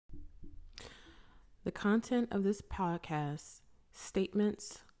The content of this podcast,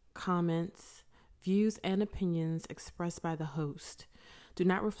 statements, comments, views, and opinions expressed by the host do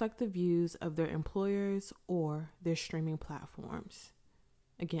not reflect the views of their employers or their streaming platforms.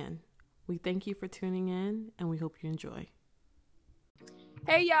 Again, we thank you for tuning in and we hope you enjoy.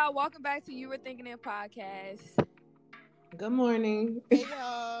 Hey y'all, welcome back to You Were Thinking It podcast. Good morning. Hey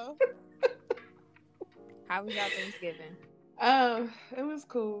y'all. How was y'all Thanksgiving? It was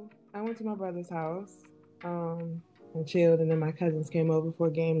cool. I went to my brother's house and chilled, and then my cousins came over for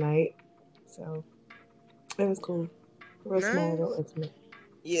game night. So it was cool. Real small, real intimate.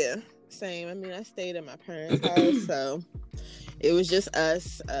 Yeah, same. I mean, I stayed at my parents' house, so it was just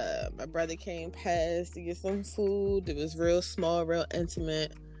us. My brother came past to get some food. It was real small, real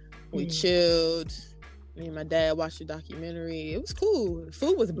intimate. We chilled. Me and my dad watched a documentary. It was cool. The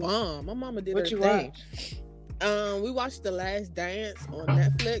food was bomb. My mama did her thing. Watch? We watched The Last Dance on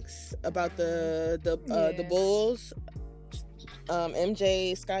Netflix about the Bulls.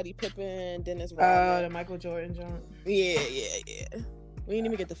 MJ, Scottie Pippen, Dennis Rodman. The Michael Jordan joint. Yeah. We didn't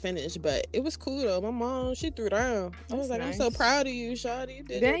even get to finish, but it was cool though. My mom, she threw down. I was like, nice. I'm so proud of you, Shawty. You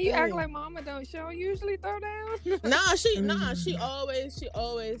did then you act like mama don't usually throw down. She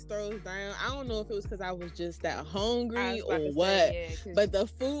always throws down. I don't know if it was because I was just that hungry or what, but the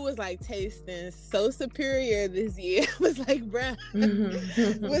food was like tasting so superior this year. I was like, bruh,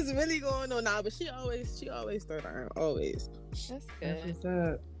 what's really going on now? But she always throw down, always. That's good. What's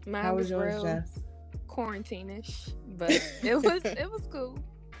up? Mine How was yours, real Jess? Quarantine-ish, but it was cool.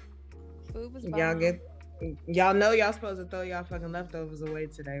 Food was bomb. Y'all know y'all supposed to throw y'all fucking leftovers away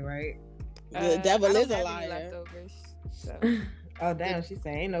today, right? The devil is a liar. Leftovers, so. Oh damn, she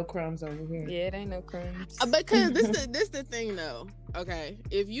said ain't no crumbs over here. Yeah, it ain't no crumbs. Because this the thing though. Okay,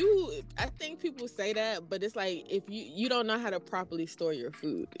 I think people say that, but it's like if you don't know how to properly store your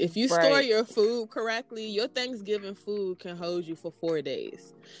food. If you store your food correctly, your Thanksgiving food can hold you for 4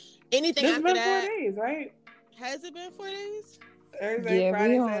 days. Anything It's after been that, 4 days, right? Has it been 4 days? Thursday,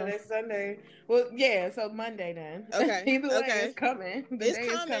 Friday, Saturday, Sunday. Well, yeah, so Monday then. Okay. Either way, it's coming. It's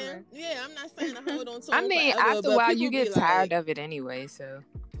coming. Yeah, I'm not saying to hold on to it. I mean, forever, after a while, you get tired of it anyway, so.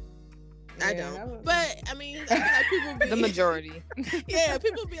 I don't. But, I mean, I feel like people be... The majority. Yeah,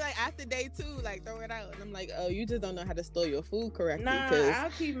 people be like, after day 2, like, throw it out. And I'm like, oh, you just don't know how to store your food correctly. Nah, I'll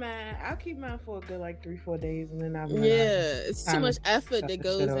keep mine for a good, like, 3-4 days, and then I'll be it's too much effort that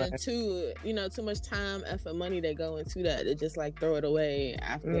goes into, too much time, effort, money that go into that to just, like, throw it away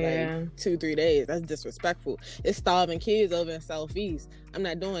after, like, 2-3 days. That's disrespectful. It's starving kids over in Southeast. I'm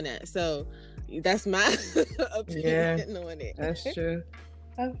not doing that. So, that's my opinion on it. That's true.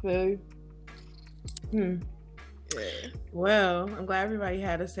 I feel you. Yeah. Well, I'm glad everybody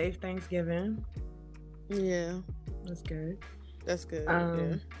had a safe Thanksgiving. Yeah. That's good.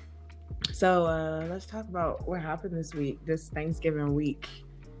 Yeah. So let's talk about what happened this Thanksgiving week.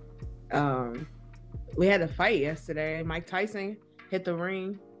 We had a fight yesterday. Mike Tyson hit the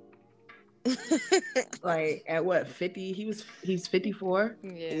ring. Like at what, 50? He's 54.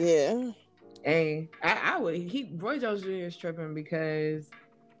 Yeah. Hey, Roy Jones Jr. is tripping because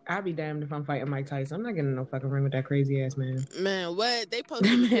I'd be damned if I'm fighting Mike Tyson. I'm not getting no fucking ring with that crazy ass man. Man, what? They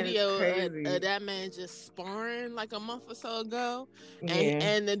posted a video of that man just sparring like a month or so ago.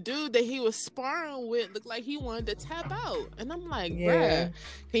 And the dude that he was sparring with looked like he wanted to tap out. And I'm like, bruh,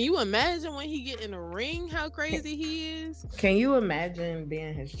 can you imagine when he get in a ring how crazy he is? Can you imagine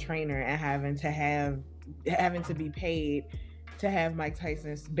being his trainer and having to be paid to have Mike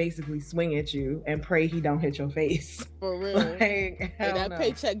Tyson basically swing at you and pray he don't hit your face? For real. Like, that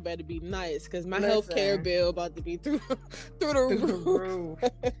paycheck better be nice, because my healthcare bill about to be through the roof.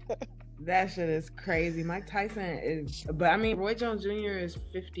 That shit is crazy. Mike Tyson is, but I mean, Roy Jones Jr. is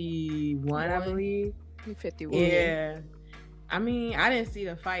 51, I believe. He's 51. Yeah. I mean, I didn't see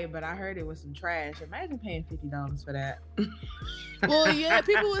the fight, but I heard it was some trash. Imagine paying $50 for that. Well, yeah,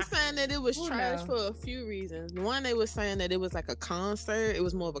 people were saying that it was trash for a few reasons. One, they were saying that it was like a concert. It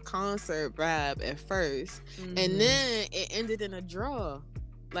was more of a concert vibe at first. And then it ended in a draw.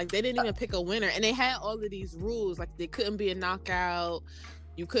 Like, they didn't even pick a winner. And they had all of these rules. Like, there couldn't be a knockout.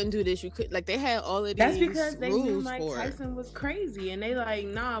 You couldn't do this. You could, like, they had all of these rules. That's because they knew Mike Tyson was crazy, and they like,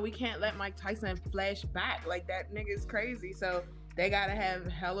 nah, we can't let Mike Tyson flash back. Like, that nigga's crazy, so they gotta have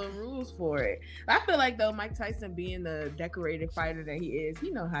hella rules for it. I feel like though, Mike Tyson being the decorated fighter that he is,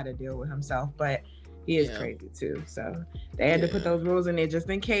 he know how to deal with himself, but he is crazy too. So they had to put those rules in there just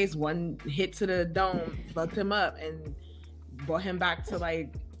in case one hit to the dome fucked him up and brought him back to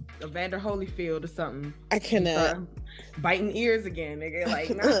like Evander Holyfield or something. I cannot. Biting ears again, nigga. Like,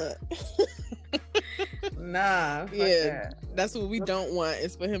 nah. Nah, yeah, that's what we don't want,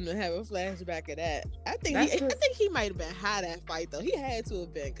 is for him to have a flashback of that. I think he might have been high that fight though. He had to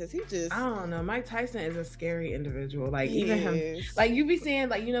have been, because he just, I don't know. Mike Tyson is a scary individual. Like even him, like you be seeing,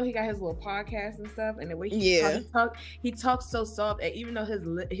 like, you know, he got his little podcast and stuff, and the way he talks so soft, and even though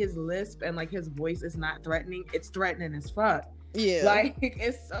his lisp and like his voice is not threatening, it's threatening as fuck. Yeah, like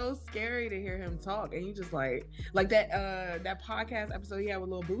it's so scary to hear him talk, and you just like that podcast episode he had with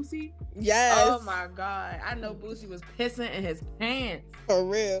Lil Boosie. Yes. Oh my god, I know Boosie was pissing in his pants for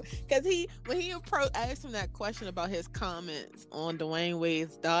real, because when he asked him that question about his comments on Dwayne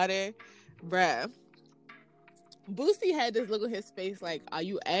Wade's daughter, bruh, Boosie had this look on his face like, are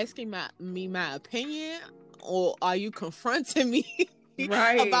you asking me my opinion, or are you confronting me?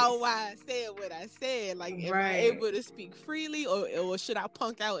 Right. About why I said what I said? Like, am I able to speak freely, or should I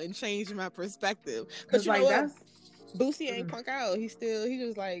punk out and change my perspective? But you know what? Boosie ain't punk out. He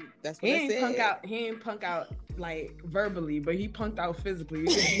was like, that's what I said. He ain't punk out like verbally, but he punked out physically. You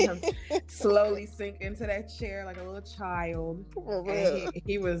can see him slowly sink into that chair like a little child. For real.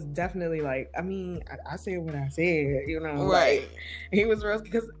 He was definitely like, I mean, I said what I said, you know. Right. Like, he was real,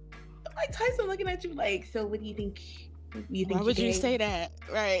 because like Tyson looking at you like, so what do you think? Why would you say that?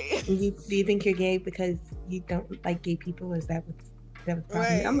 Right. Do you think you're gay because you don't like gay people? Is that what's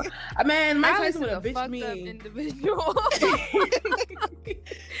right? Man, Mike Tyson would have bitched me. Individual.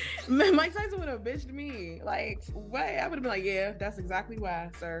 Man, Mike Tyson would have bitched me. Like, what? I would have been like, yeah, that's exactly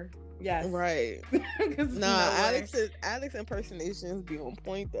why, sir. Yes. Right. Alex impersonations be on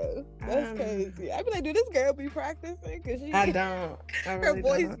point though. That's crazy. I'd be like, do this girl be practicing? Cause I don't. Her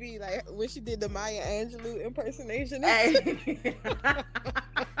voice be like, when she did the Maya Angelou impersonation.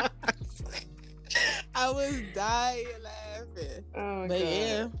 I was dying laughing. Oh,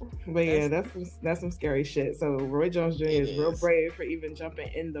 but God. That's some scary shit. So Roy Jones Jr. is real brave for even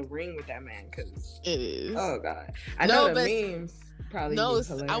jumping in the ring with that man, because it is. Oh God, I know the memes. Probably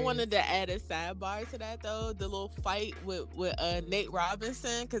I wanted to add a sidebar to that though. The little fight with Nate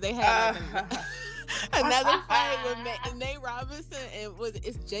Robinson, because they had another fight with Nate Robinson, and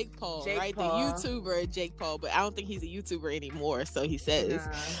it's Jake Paul, right? The YouTuber Jake Paul, but I don't think he's a YouTuber anymore, so he says.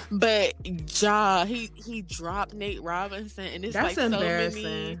 Nah. But he dropped Nate Robinson, and it's that's like embarrassing. So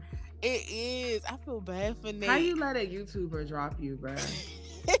many. It is. I feel bad for Nate. How you let a YouTuber drop you, bro?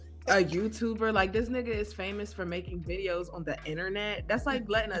 A YouTuber, like, this nigga is famous for making videos on the internet. That's like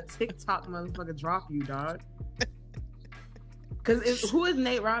letting a TikTok motherfucker drop you, dog. Because who is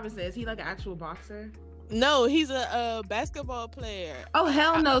Nate Robinson? Is he like an actual boxer? No, he's a basketball player. Oh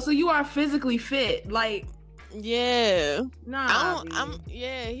hell no! So you are physically fit, like. Yeah. Nah.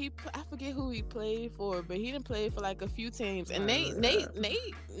 I forget who he played for, but he didn't play for like a few teams. And Nate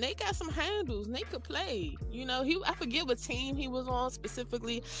got some handles. Nate could play. You know, I forget what team he was on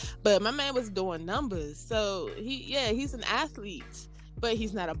specifically, but my man was doing numbers. So he's an athlete, but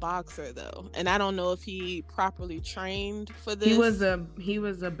he's not a boxer though. And I don't know if he properly trained for this. He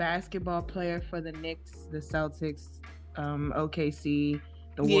was a basketball player for the Knicks, the Celtics, OKC,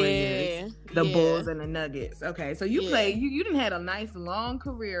 the Warriors, the Bulls, and the Nuggets. Okay, so you played. You done had a nice long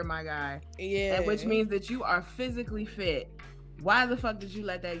career, my guy. Yeah, which means that you are physically fit. Why the fuck did you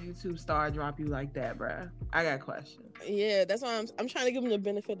let that YouTube star drop you like that, bruh? I got questions. Yeah, that's why I'm trying to give him the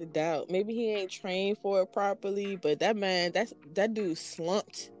benefit of the doubt. Maybe he ain't trained for it properly, but that man, that dude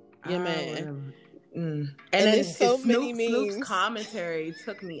slumped. Yeah, man. And then there's so many memes. Snoop's commentary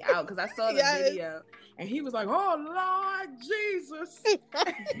took me out, because I saw the video. And he was like, "Oh Lord Jesus!"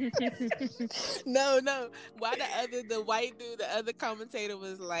 No. Why the white dude, the other commentator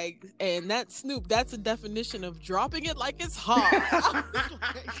was like, and that Snoop, that's a definition of dropping it like it's hard.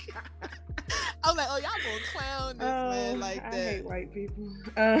 I'm like, oh, y'all gonna clown this man like that? I hate white people.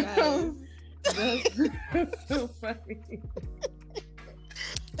 That's so funny.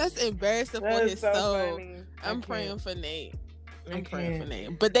 That's embarrassing for his soul. Funny. I'm praying for Nate.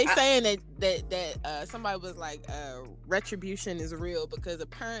 But they saying that somebody was like, retribution is real, because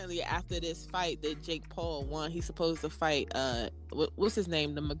apparently after this fight that Jake Paul won, he's supposed to fight what's his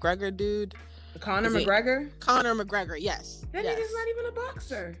name, the McGregor dude, Conor McGregor, yes. That nigga's not even a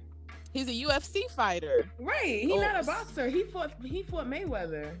boxer. He's a UFC fighter, right? He's not a boxer. He fought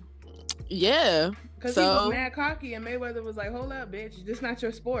Mayweather. Yeah, because he was mad cocky, and Mayweather was like, "Hold up, bitch, this not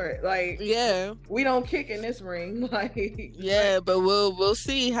your sport. Like, we don't kick in this ring." Like, but we'll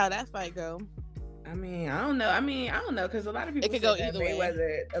see how that fight go. I mean, I don't know, because a lot of people it could go either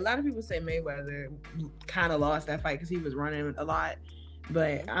way. A lot of people say Mayweather kind of lost that fight because he was running a lot.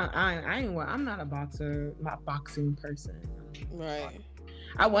 But I'm not a boxing person. Right.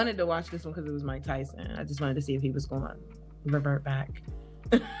 I wanted to watch this one because it was Mike Tyson. I just wanted to see if he was going to revert back.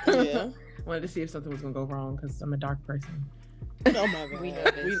 Yeah. Wanted to see if something was gonna go wrong because I'm a dark person. Oh my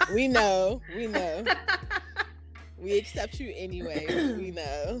god. We know. We accept you anyway. We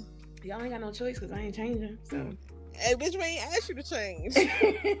know. Y'all ain't got no choice because I ain't changing. So, hey, bitch, we ain't asked you to change.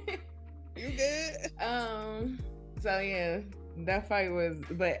 You good? So yeah, that fight was.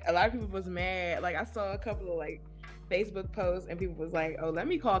 But a lot of people was mad. Like I saw a couple of like Facebook posts, and people was like, "Oh, let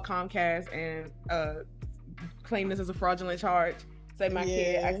me call Comcast and claim this as a fraudulent charge. Say my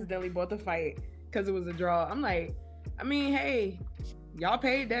kid accidentally bought the fight because it was a draw." I'm like, I mean, hey, y'all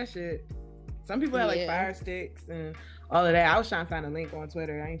paid that shit. Some people had like fire sticks and all of that. I was trying to find a link on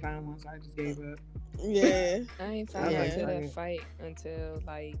Twitter. I ain't found one, so I just gave up. Yeah. I ain't found out to that fight until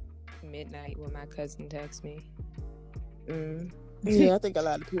like midnight when my cousin texted me. Yeah, I think a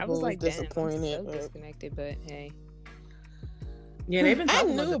lot of people I was like, disappointed. I'm so disconnected, but hey. Yeah, they've been. I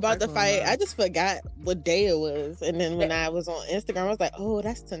knew about the fight. I just forgot what day it was, and then when I was on Instagram, I was like, "Oh,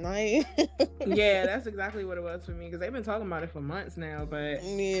 that's tonight." Yeah, that's exactly what it was for me because they've been talking about it for months now. But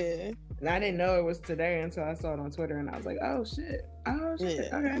yeah, and I didn't know it was today until I saw it on Twitter, and I was like, "Oh shit! Oh shit!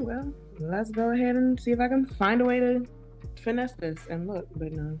 Yeah. Okay, well, let's go ahead and see if I can find a way to finesse this and look."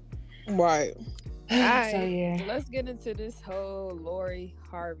 But no, right. All right, so yeah, let's get into this whole Lori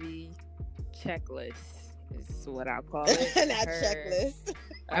Harvey checklist. Is what I call it. Not checklist.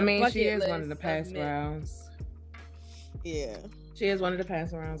 I mean, she is one of the pass rounds. Yeah, she is one of the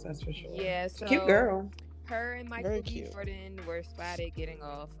pass rounds. That's for sure. Yeah, so cute girl. Her and Michael B. Jordan were spotted getting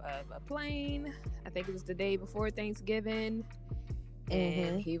off of a plane. I think it was the day before Thanksgiving,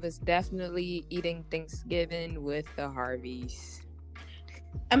 and he was definitely eating Thanksgiving with the Harveys.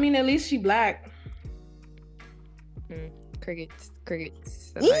 I mean, at least she black. Crickets.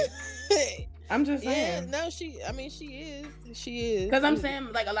 I'm just saying. Yeah, no, she is. Because I'm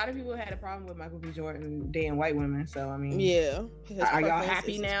saying, like, a lot of people had a problem with Michael B. Jordan dating white women. So, I mean, yeah. Are y'all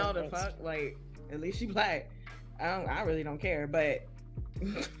happy now? The fuck? Like, at least she black. I really don't care. But,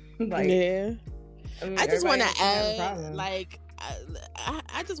 like, yeah. I mean, I just want to add, like,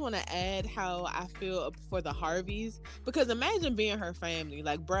 I just want to add how I feel for the Harveys, because imagine being her family.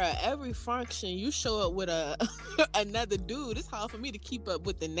 Like, bruh, every function you show up with another dude. It's hard for me to keep up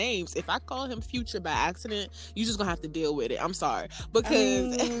with the names. If I call him Future by accident, you just gonna have to deal with it. I'm sorry,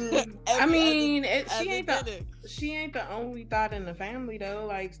 because she ain't the only thought in the family though.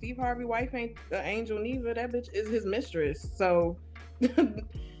 Like, Steve Harvey wife ain't the angel neither. That bitch is his mistress. So.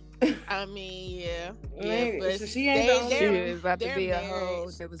 I mean, but so she ain't the only. She was about to be a hoe.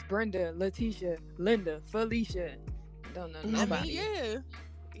 There was Brenda, Letitia, Linda, Felicia. Don't know nobody. I mean,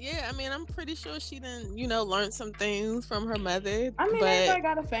 yeah. I mean, I'm pretty sure she didn't, learn some things from her mother. I mean, everybody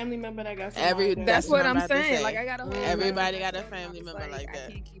got a family member that got some. That's what I'm saying. Like, I got a whole. Everybody got a family member like that.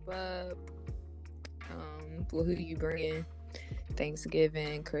 I can't keep up. Well, who do you bring in?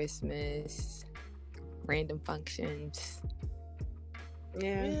 Thanksgiving, Christmas, random functions.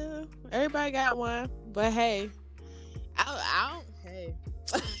 Yeah, everybody got one, but hey, I don't. Hey,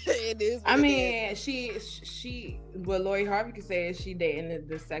 it is. I mean, she. What Lori Harvey could say is she dating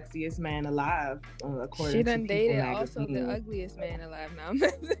the sexiest man alive. According she done to dated also the ugliest man alive. Now,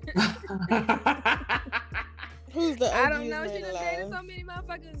 who's the? I don't know. She done dated so many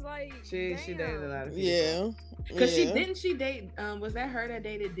motherfuckers. Like, she dated a lot of people. Yeah. Because she date was that her that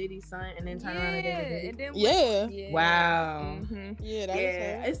dated Diddy's son and then turned around and dated Diddy? Wow. Mm-hmm. Yeah, that was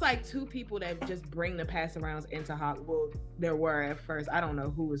her. It's like two people that just bring the pass arounds into Hollywood. Well, there were at first. I don't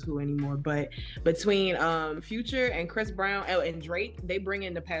know who is who anymore, but between Future and Chris Brown and Drake, they bring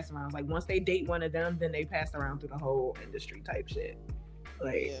in the pass arounds. Like, once they date one of them, then they pass around through the whole industry type shit.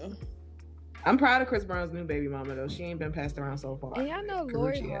 Like, I'm proud of Chris Brown's new baby mama though. She ain't been passed around so far. And y'all know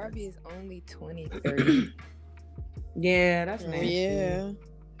Lori Harvey is only 23. Yeah, that's nasty. Yeah.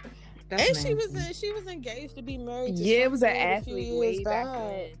 That's and nasty. she was engaged to be married to it was an athlete way back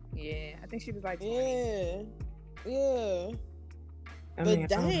then. Yeah, I think she was like 20. Yeah. But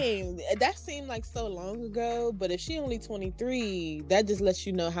dang, that seemed like so long ago. But if she only 23, that just lets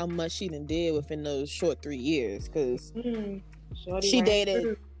you know how much she done did within those short 3 years. Because she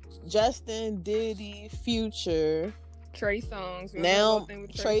dated Justin, Diddy, Future, Trey Songz. Now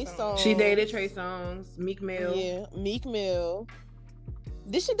Trey Songz. She dated Trey Songz, Meek Mill. Yeah, Meek Mill.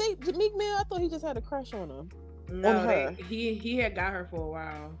 Did she date Meek Mill? I thought he just had a crush on him. No, he had got her for a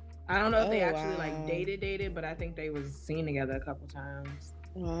while. I don't know if they actually like dated, but I think they was seen together a couple times.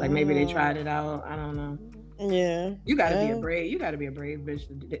 Wow. Like, maybe they tried it out. I don't know. Yeah, you gotta be a brave. You gotta be a brave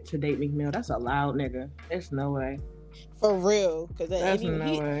bitch to date Meek Mill. That's a loud nigga. There's no way. For real, because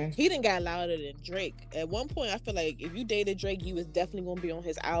he didn't got louder than Drake. At one point, I feel like if you dated Drake, you was definitely gonna be on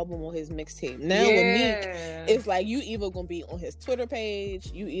his album or his mixtape. Now with Meek, it's like you either gonna be on his Twitter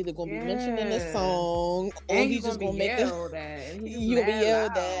page, you either gonna be mentioning the song, or he's just gonna make yelled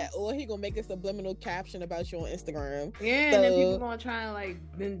at, or he gonna make a subliminal caption about you on Instagram. Yeah, and then people gonna try and like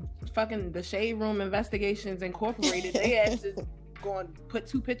then fucking the Shade Room Investigations Incorporated. They asses going to put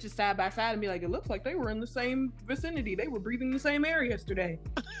two pictures side by side and be like, it looks like they were in the same vicinity. They were breathing the same air yesterday.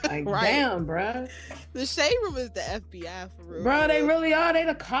 Like, damn, bruh. The Shade Room is the FBI for real. Bro, they really are. They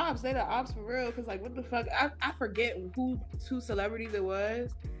the cops. They the ops for real. Because, like, what the fuck? I forget who two celebrities it was,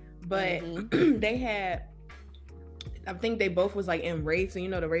 but they had, I think they both was, like, in race. And, you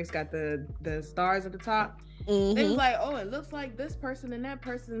know, the race got the stars at the top. They was like, oh, it looks like this person and that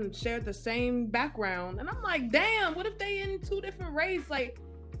person shared the same background. And I'm like, damn, what if they in two different races? Like,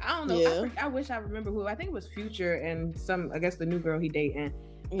 I don't know. Yeah. I wish I remember who. I think it was Future and I guess the new girl he dating.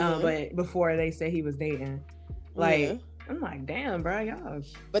 But before they said he was dating. Like, I'm like, damn, bro, y'all.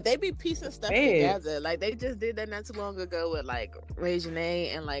 But they be piecing stuff together. Like, they just did that not too long ago with, like, Ray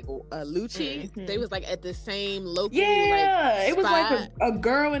Janae and, like, Lucci. They was, like, at the same local, it was, like, a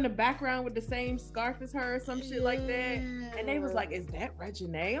girl in the background with the same scarf as her or some shit like that. And they was like, is that Ray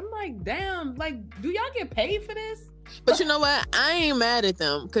Janae? I'm like, damn, like, do y'all get paid for this? But you know what? I ain't mad at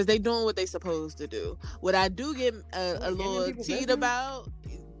them because they doing what they supposed to do. What I do get a little teed about...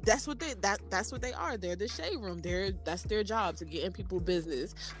 That's what they are. They're the Shade Room. That's their job, to get in people's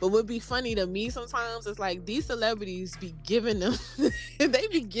business. But what be funny to me sometimes is like these celebrities be giving them they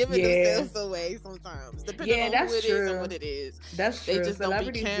be giving themselves away sometimes. Depending on who it is and what it is. That's true. They just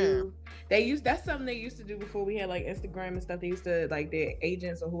don't be caring. That's something they used to do before we had like Instagram and stuff. They used to, like, their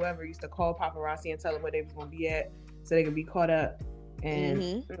agents or whoever used to call paparazzi and tell them where they was gonna be at so they could be caught up.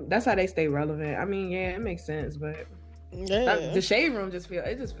 And that's how they stay relevant. I mean, yeah, it makes sense, but the Shade Room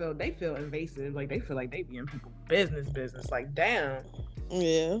they feel invasive. Like, they feel like they be in people's business. Like, damn.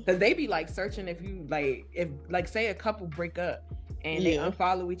 Yeah. Because they be like searching if say a couple break up and they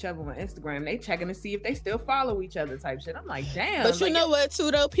unfollow each other on Instagram, they checking to see if they still follow each other type shit. I'm like, damn. But you know what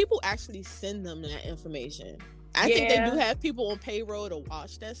too though? People actually send them that information. I think they do have people on payroll to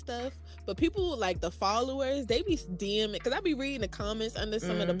watch that stuff, but people like the followers, they be DMing, because I be reading the comments under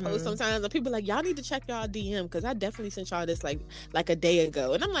some of the posts sometimes, and people like, y'all need to check y'all DM because I definitely sent y'all this like a day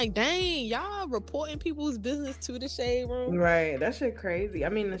ago, and I'm like, dang, y'all reporting people's business to the Shade Room, right? That shit crazy. I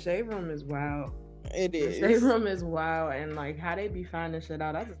mean, the Shade Room is wild. It is. The Shade Room is wild, and like how they be finding shit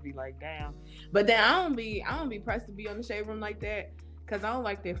out, I just be like, damn. But then I don't be pressed to be on the Shade Room like that. Because I don't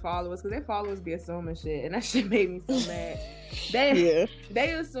like their followers, because their followers be assuming shit, and that shit made me so mad.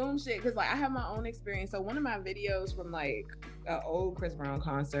 They assume shit, because like I have my own experience. So one of my videos from like an old Chris Brown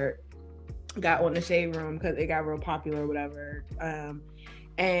concert got on the Shade Room because it got real popular or whatever. And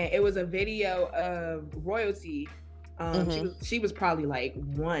it was a video of Royalty. She was probably like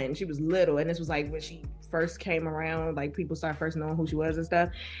 1. She was little, and this was like when she first came around, like people started first knowing who she was and stuff.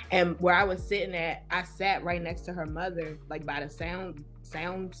 And where I was sitting at, I sat right next to her mother, like by the sound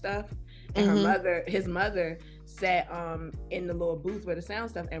stuff. And his mother sat in the little booth where the sound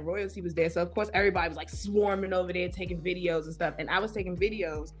stuff, and Royalty was there. So of course everybody was like swarming over there taking videos and stuff. And I was taking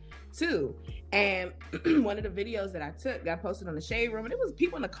videos too. And one of the videos that I took got posted on the Shade Room, and it was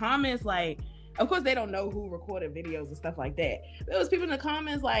people in the comments like, of course they don't know who recorded videos and stuff like that. There was people in the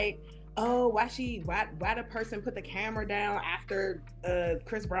comments like, oh, why the person put the camera down after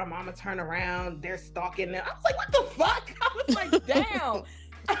Chris Brown mama turned around, they're stalking them. I was like, what the fuck? I was like, damn.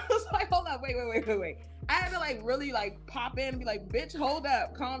 I was like, hold up, wait. I had to like really like pop in and be like, bitch, hold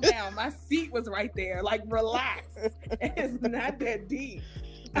up, calm down. My seat was right there. Like, relax. It's not that deep.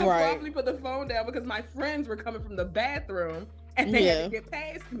 I probably put the phone down because my friends were coming from the bathroom and they had to get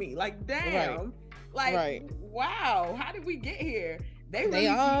past me. Like, damn. Like, wow, how did we get here? They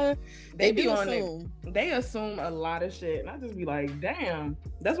assume a lot of shit, and I just be like, damn.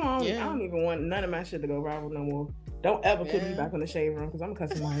 That's why I don't even want none of my shit to go viral no more. Don't ever put me back on the Shade Room, because I'm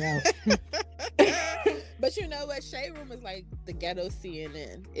cussing mine out. But you know what? Shade Room is like the ghetto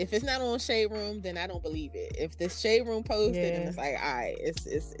CNN. If it's not on Shade Room, then I don't believe it. If the Shade Room posted, then it's like, all right,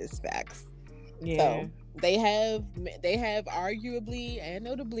 it's facts. Yeah. So they have arguably and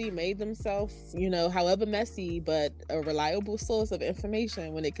notably made themselves, however messy, but a reliable source of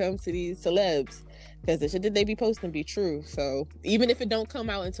information when it comes to these celebs, because the shit that they be posting be true. So even if it don't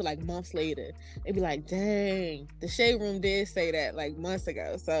come out until like months later, they be like, dang, the Shade Room did say that like months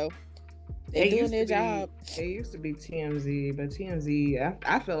ago. So they're doing their job. It used to be TMZ, but TMZ,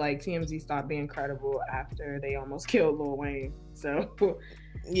 I feel like TMZ stopped being credible after they almost killed Lil Wayne. So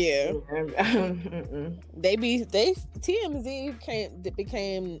yeah. TMZ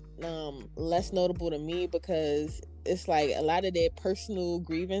became less notable to me because it's like a lot of their personal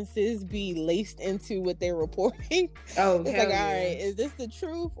grievances be laced into what they're reporting. Oh, it's like, all right, is this the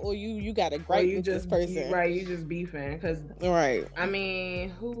truth, or you got a gripe with this person? You just beefing because right. I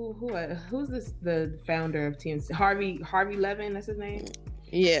mean, who's this? The founder of TMZ, Harvey Levin, that's his name.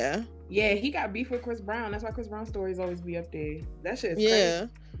 Yeah, he got beef with Chris Brown. That's why Chris Brown stories always be up there. That shit is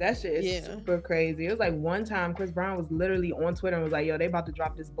crazy. That shit is super crazy. It was like one time Chris Brown was literally on Twitter and was like, yo, they about to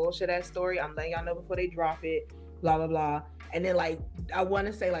drop this bullshit ass story. I'm letting y'all know before they drop it. Blah, blah, blah. And then, like, I want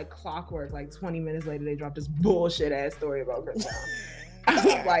to say, like, clockwork, like, 20 minutes later, they dropped this bullshit ass story about Chris Brown. I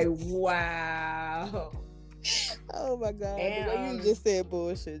was like, wow. Oh, my God. And, the way you just said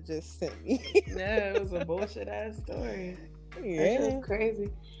bullshit just sent me. Yeah, it was a bullshit ass story. Yeah. That was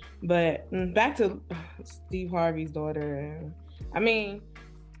crazy. But back to Steve Harvey's daughter. I mean,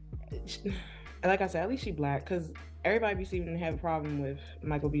 like I said, at least she black, because everybody be seeming to have a problem with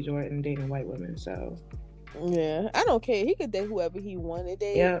Michael B. Jordan dating white women, so... Yeah, I don't care. He could date whoever he wanted to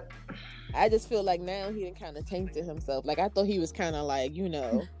date. Yep. I just feel like now he done kind of tainted himself. Like, I thought he was kind of like, you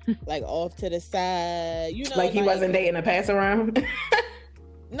know, like off to the side. You know, like he wasn't dating a pass around.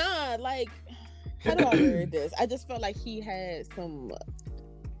 Nah, like, how do I word this? I just felt like he had some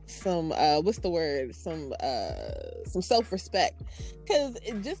what's the word? Some self-respect. Because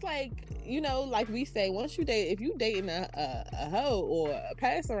just like, you know, like we say, once you date, if you dating a hoe or a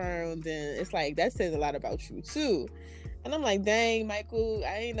pass around, then it's like that says a lot about you too. And I'm like, dang, Michael,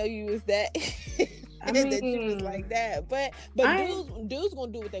 I didn't know you was that. I mean, that you was like that. But dudes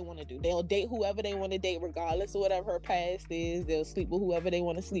gonna do what they want to do. They'll date whoever they want to date, regardless of whatever her past is. They'll sleep with whoever they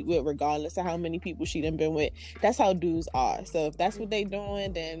want to sleep with, regardless of how many people she done been with. That's how dudes are. So if that's what they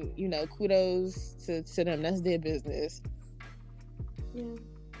doing, then, you know, kudos to them. That's their business.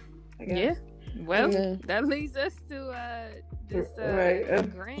 Yeah. Well, that leads us to this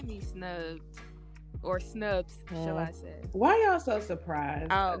Grammy snubbed. Or snubs, shall I say. Why y'all so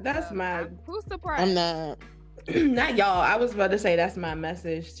surprised? Who's surprised? I'm not. Not y'all. I was about to say that's my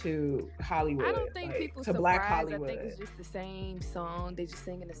message to Hollywood. I don't think people to surprised. Black Hollywood. I think it's just the same song. They just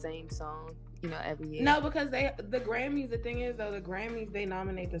singing the same song, you know, every year. No, because the Grammys. The thing is, though, the Grammys, they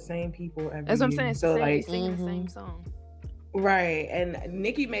nominate the same people every year. That's what I'm saying. So like singing the same song. Right, and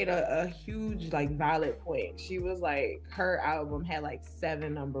Nicki made a huge like valid point. She was like, her album had like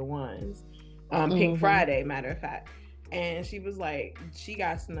 7 number ones. Pink Friday, matter of fact. And she was like, she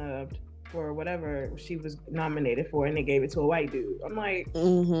got snubbed for whatever she was nominated for, and they gave it to a white dude. I'm like,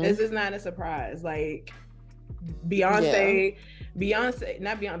 this is not a surprise. Like, Beyonce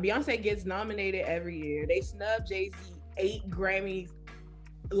gets nominated every year. They snub Jay-Z 8 Grammys,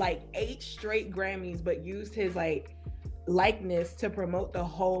 like 8 straight Grammys, but used his like likeness to promote the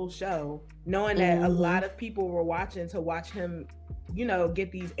whole show, knowing that a lot of people were watching to watch him, you know,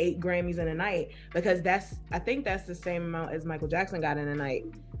 get these 8 Grammys in a night, because I think that's the same amount as Michael Jackson got in a night,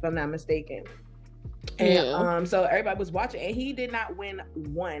 if I'm not mistaken. And so everybody was watching, and he did not win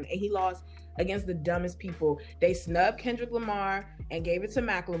one, and he lost against the dumbest people. They snubbed Kendrick Lamar and gave it to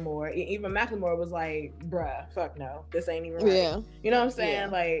Macklemore. Even Macklemore was like, bruh, fuck no, this ain't even right. You know what I'm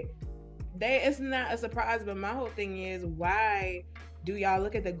saying? Like, it's not a surprise, but my whole thing is, why do y'all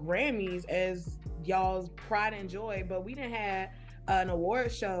look at the Grammys as y'all's pride and joy, but we didn't have an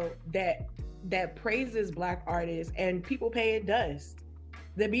award show that praises Black artists and people pay it dust?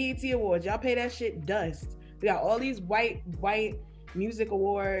 The BET Awards, y'all pay that shit dust. We got all these white music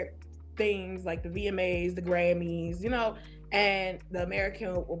award things like the VMAs, the Grammys, you know, and the American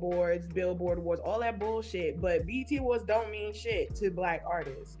Awards, Billboard Awards, all that bullshit. But BET Awards don't mean shit to Black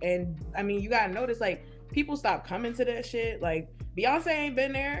artists. And I mean, you gotta notice, like, people stop coming to that shit. Like, Beyonce ain't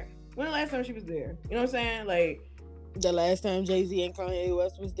been there. When the last time she was there? You know what I'm saying? Like, the last time Jay-Z and Kanye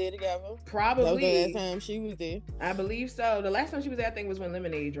West was there together? Probably. That was the last time she was there. I believe so. The last time she was there, I think, was when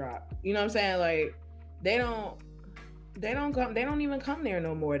Lemonade dropped. You know what I'm saying? Like, they don't even come there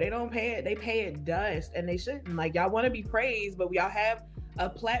no more. They don't pay it. They pay it dust, and they shouldn't. Like, y'all want to be praised, but y'all have a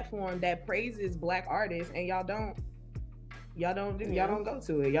platform that praises Black artists, and y'all don't go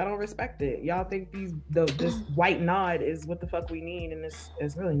to it. Y'all don't respect it. Y'all think this white nod is what the fuck we need, and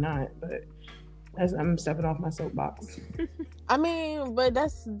it's really not. But I'm stepping off my soapbox. I mean, but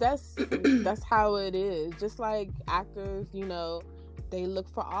that's how it is. Just like actors, you know, they look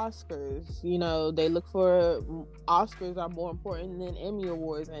for Oscars. You know, they look for Oscars are more important than Emmy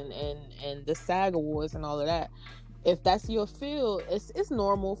Awards and the SAG Awards and all of that. If that's your field, it's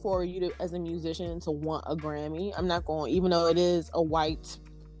normal for you to, as a musician, to want a Grammy. I'm not going, even though it is a white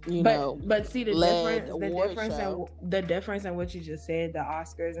but see the difference in what you just said, the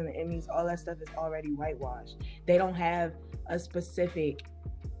Oscars and the Emmys, all that stuff is already whitewashed. They don't have a specific,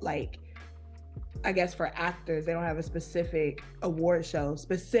 like, I guess for actors, they don't have a specific award show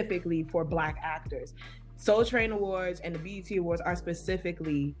specifically for Black actors. Soul Train Awards and the BET Awards were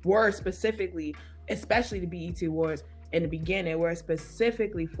specifically, especially the BET Awards in the beginning, were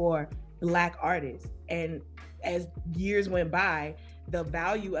specifically for Black artists. And as years went by, the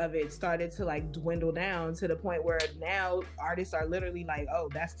value of it started to like dwindle down to the point where now artists are literally like, oh,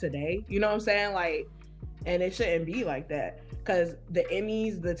 that's today. You know what I'm saying? Like, and it shouldn't be like that, because the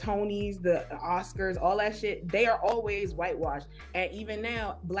Emmys, the Tonys, the Oscars, all that shit, they are always whitewashed. And even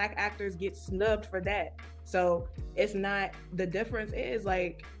now, Black actors get snubbed for that. So it's not, the difference is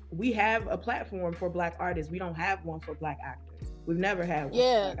like, we have a platform for Black artists. We don't have one for Black actors. We've never had one.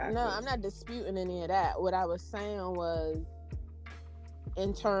 Yeah, no, I'm not disputing any of that. What I was saying was,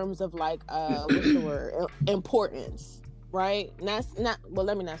 in terms of like, what's the word? Importance, right? Well,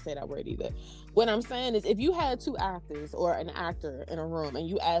 let me not say that word either. What I'm saying is, if you had two actors or an actor in a room and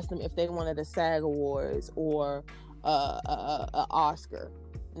you asked them if they wanted a SAG Awards or a Oscar,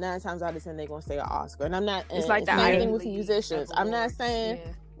 9 times out of 10 they're gonna say an Oscar. And I'm not. It's like the same thing with musicians. I'm not saying.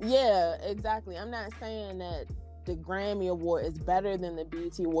 Yeah, exactly. I'm not saying that the Grammy Award is better than the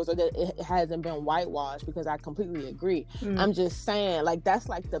BET Awards, or that it hasn't been whitewashed, because I completely agree. I'm just saying, like, that's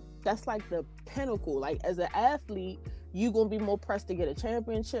like the pinnacle. Like, as an athlete, you're gonna be more pressed to get a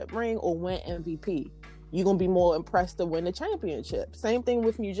championship ring or win MVP. You're gonna be more impressed to win the championship. Same thing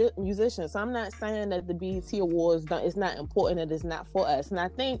with musicians. So I'm not saying that the BET Awards is not important, and it's not for us. And I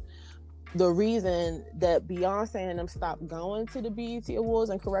think the reason that Beyonce and them stopped going to the BET Awards,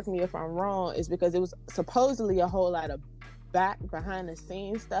 and correct me if I'm wrong, is because it was supposedly a whole lot of behind the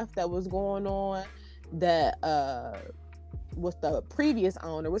scenes stuff that was going on that with the previous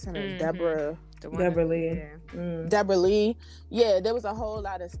owner, what's her name, Deborah Lee. Deborah Lee. Yeah, there was a whole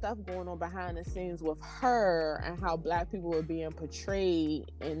lot of stuff going on behind the scenes with her and how Black people were being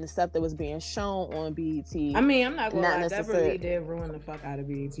portrayed and the stuff that was being shown on BET. I mean, I'm not gonna lie, Deborah Lee did ruin the fuck out of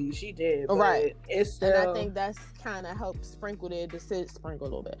BET. She did, but right. It's still... And I think that's kind of helped sprinkle their decision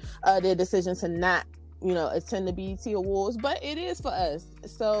to not, attend the BET Awards, but it is for us.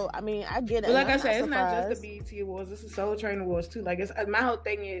 So, I mean, I get it. But like I said, it's not just the BET Awards, it's the Soul Train Awards too. Like, it's, my whole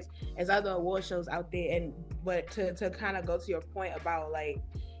thing is other award shows out there, but to kind of go to your point about like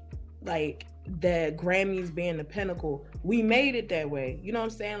the Grammys being the pinnacle, we made it that way. You know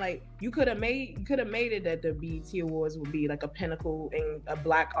what I'm saying? Like, you could have made it that the BET Awards would be like a pinnacle in a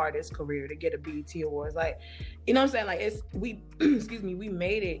Black artist's career to get a BET Awards. Like, you know what I'm saying? Like, we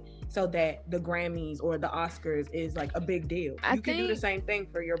made it so that the Grammys or the Oscars is like a big deal. You can do the same thing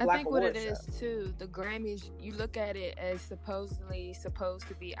for your Black award show. I think what it is too, the Grammys, you look at it as supposedly supposed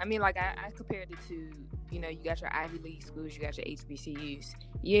to be, I mean, like I compared it to, you got your Ivy League schools, you got your HBCUs.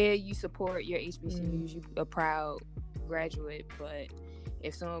 Yeah, you support your HBCUs, you a proud graduate, but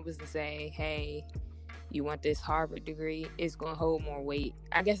if someone was to say, hey, you want this Harvard degree, it's going to hold more weight.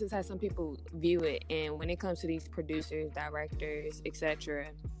 I guess it's how some people view it. And when it comes to these producers, directors, etc.,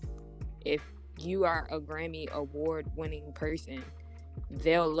 if you are a Grammy award winning person,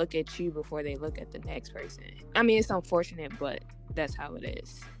 they'll look at you before they look at the next person. I mean, it's unfortunate, but that's how it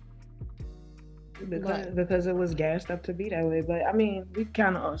is. Because it was gassed up to be that way. But I mean, we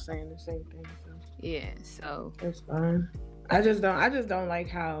kind of all saying the same thing. So. Yeah, so it's fine. I just don't like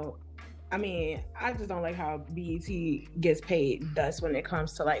how BET gets paid thus when it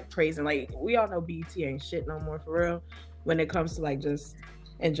comes to like praising. Like, we all know BET ain't shit no more for real. When it comes to like just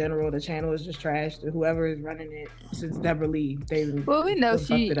in general, the channel is just trash. Whoever is running it since Deborah Lee, we know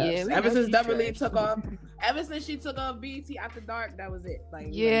she. Yeah, ever since Deborah Lee took off, ever since she took off BET After Dark, that was it. Like,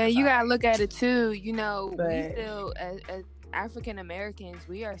 yeah, you gotta look at it too. We still as African Americans,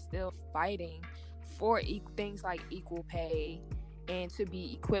 we are still fighting for things like equal pay and to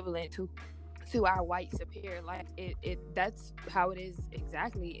be equivalent to our white superior. Like it that's how it is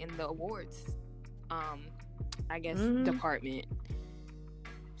exactly in the awards I guess department.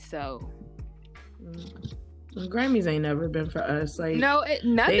 So the Grammys ain't never been for us. Like, no,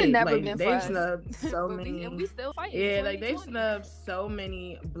 nothing never been for us. They've snubbed so many, and we still fighting. Yeah, like they've snubbed so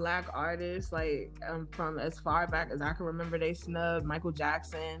many Black artists. Like, from as far back as I can remember, they snubbed Michael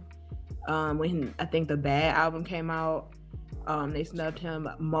Jackson. When I think the Bad album came out, they snubbed him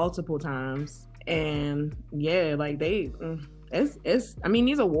multiple times. And yeah, like it's. I mean,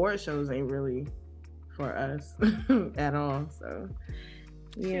 these award shows ain't really for us at all. So.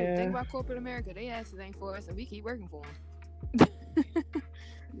 Yeah. Think about corporate America. They asses ain't for us, and we keep working for them.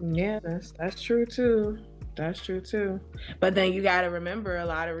 Yeah, that's true too. That's true too. But then you got to remember a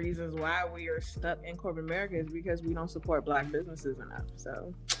lot of reasons why we are stuck in corporate America is because we don't support Black businesses enough.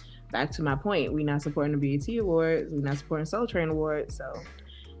 So back to my point, we're not supporting the BET Awards, we're not supporting Soul Train Awards, so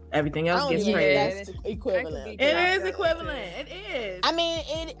everything else gets praised. That's equivalent. It is equivalent. It is. I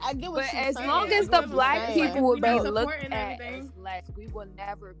mean, I get what you're saying. But as long as the Black people will be looked at as less, we will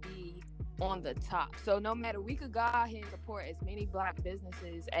never be on the top. So no matter, we could go out here and support as many Black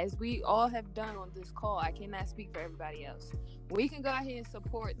businesses as we all have done on this call. I cannot speak for everybody else. We can go out here and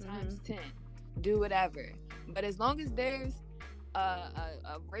support times 10, do whatever. But as long as there's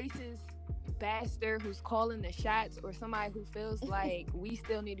a racist bastard who's calling the shots, or somebody who feels like we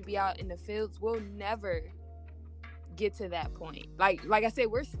still need to be out in the fields, we'll never get to that point. Like I said,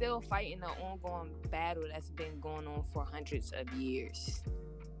 we're still fighting an ongoing battle that's been going on for hundreds of years.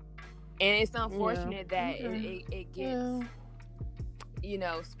 And it's unfortunate that it gets,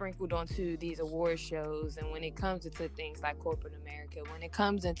 sprinkled onto these award shows. And when it comes into things like corporate America, when it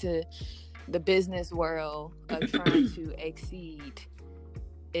comes into the business world of trying to exceed,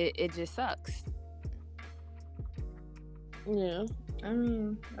 it just sucks. Yeah. I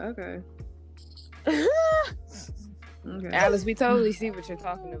mean, okay. Alice, we totally see what you're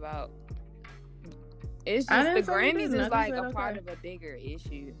talking about. It's just the Grammys is like a part of a bigger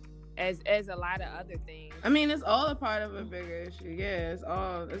issue. As a lot of other things. I mean, it's all a part of a bigger issue. Yeah, it's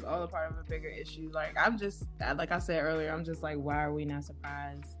all a part of a bigger issue. Like, like I said earlier, I'm just like, why are we not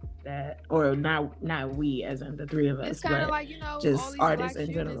surprised that, or not we as in the three of us? It's kind of like, just all these artists Black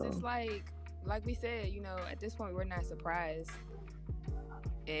in shootings, general. it's like we said, at this point we're not surprised,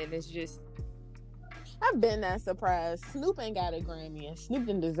 and it's just. I've been that surprised. Snoop ain't got a Grammy, and Snoop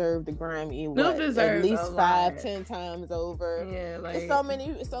didn't deserve the Grammy. Deserves at least 5-10 times over. Yeah, like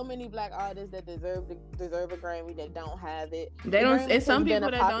there's so many Black artists that deserve a Grammy that don't have it. They don't. It's some people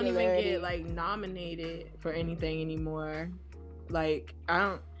that don't even get like nominated for anything anymore. Like I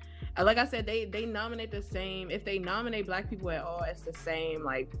don't. Like I said, they nominate the same. If they nominate Black people at all, it's the same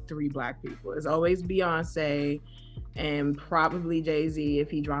like 3 Black people. It's always Beyonce. And probably Jay-Z if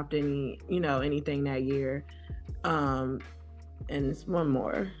he dropped anything that year, and it's one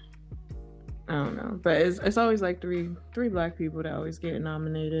more. I don't know, but it's always like three Black people that always get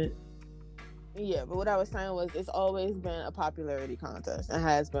nominated. Yeah, but what I was saying was it's always been a popularity contest and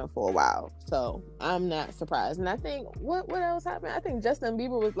has been for a while. So I'm not surprised. And I think what else happened? I think Justin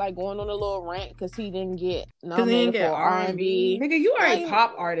Bieber was like going on a little rant because he didn't get nominated for R&B. Nigga, you are a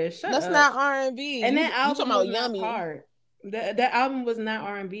pop artist. Shut up. That's not R&B. And that album was Yummy. That album was not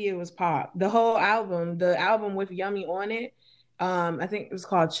R&B. It was pop. The whole album, the album with Yummy on it. I think it was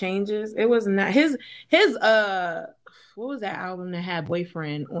called Changes. It was not his what was that album that had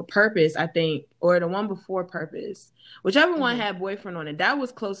Boyfriend on Purpose, I think, or the one before Purpose, whichever one had Boyfriend on it. That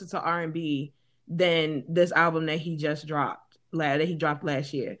was closer to R&B than this album that he just dropped,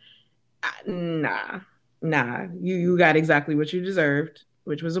 last year. Nah, you got exactly what you deserved,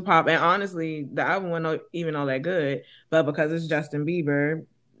 which was a pop. And honestly, the album wasn't even all that good, but because it's Justin Bieber,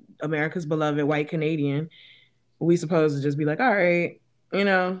 America's beloved white Canadian, we supposed to just be like, all right,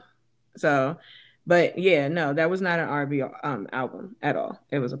 so. But yeah, no, that was not an R&B album at all.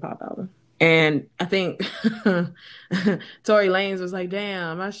 It was a pop album. And I think Tory Lanez was like,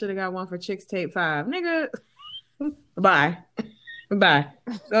 damn, I should have got one for Chicks Tape 5. Nigga, bye. Go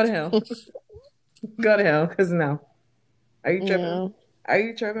to hell. Go to hell, because no. Are you tripping? Yeah. Are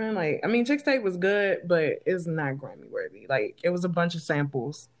you tripping? Like, I mean, Chicks Tape was good, but it's not Grammy worthy. Like, it was a bunch of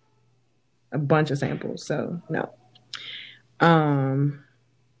samples. So, no.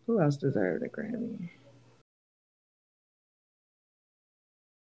 Who else deserved a Grammy?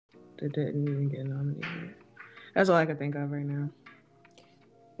 That didn't even get nominated. That's all I can think of right now.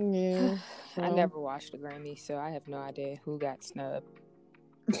 Yeah. I never watched the Grammys, so I have no idea who got snubbed.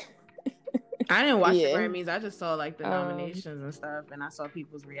 I didn't watch the Grammys. I just saw like the nominations and stuff, and I saw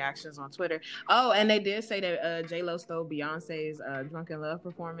people's reactions on Twitter. Oh, and they did say that J-Lo stole Beyonce's Drunken Love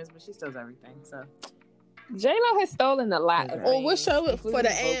performance, but she steals everything, so... J-Lo has stolen a lot of things. What show for the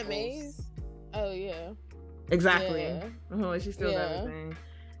AMAs? Oh, yeah. Exactly. Yeah. She steals everything.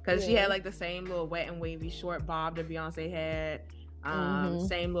 Because she had like the same little wet and wavy short bob that Beyonce had.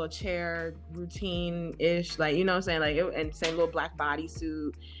 Same little chair routine-ish. Like, you know what I'm saying? Like, and same little black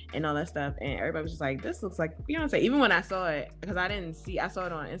bodysuit and all that stuff. And everybody was just like, this looks like Beyonce. Even when I saw it, because I saw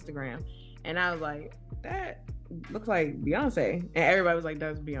it on Instagram. And I was like, that looks like Beyonce. And everybody was like,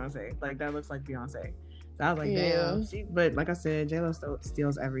 that's Beyonce. Like, that looks like Beyonce. So I was like, damn. But like I said, J-Lo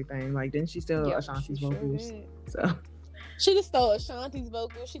steals everything. Like, didn't she steal Ashanti's vocals? So She just stole Ashanti's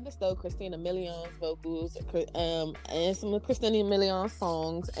vocals. She just stole Christina Milian's vocals, and some of Christina Milian's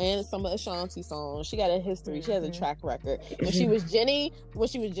songs, and some of Ashanti's songs. She got a history. She has a track record. When she was Jenny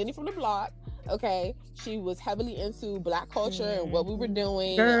from the block, okay, she was heavily into Black culture and what we were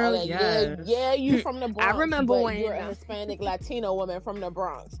doing. Girl, all that. yes. Yeah, you from the Bronx. I remember when you're a Hispanic Latino woman from the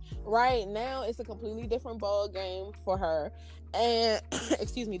Bronx. Right now, it's a completely different ball game for her, and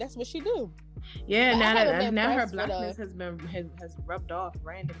excuse me, that's what she do. Yeah, now her blackness has rubbed off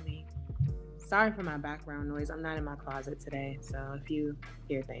randomly. Sorry for my background noise. I'm not in my closet today, so if you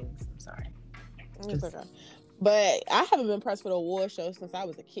hear things, I'm sorry. Okay. But I haven't been pressed for the award show since I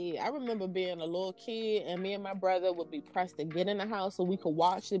was a kid. I remember being a little kid, and me and my brother would be pressed to get in the house so we could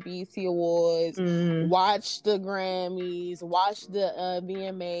watch the BET Awards, watch the Grammys, watch the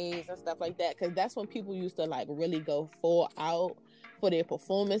VMAs and stuff like that. Because that's when people used to like really go full out for their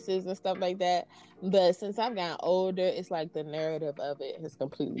performances and stuff like that. But since I've gotten older, it's like the narrative of it has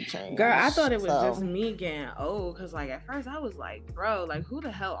completely changed. Girl, I thought it was just me getting old, because like at first I was like, bro, like who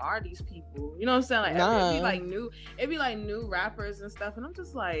the hell are these people? You know what I'm saying? Like it'd be like new rappers and stuff, and I'm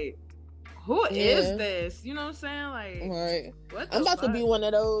just like, who is this? You know what I'm saying? Like, right. I'm about to be one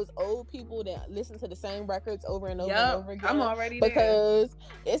of those old people that listen to the same records over and over and over again. I'm already because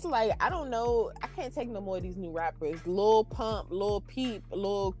it's like, I don't know, I can't take no more of these new rappers. Lil Pump, Lil Peep,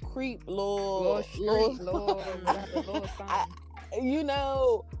 Lil Creep, Lil you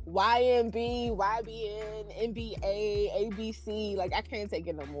know, YMB, YBN, NBA, ABC. Like, I can't take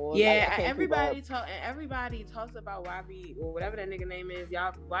it no more. Yeah, like, everybody talks about YB or whatever that nigga name is.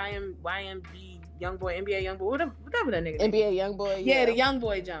 Y'all, YMB, Youngboy, NBA Youngboy, whatever that nigga name NBA Youngboy. Yeah, the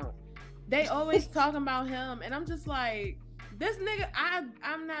Youngboy Jones. They always talking about him, and I'm just like, this nigga,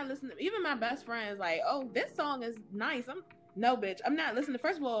 I'm not listening. Even my best friends like, oh, this song is nice. No, bitch, I'm not listening.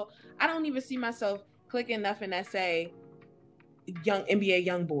 First of all, I don't even see myself clicking nothing that say young NBA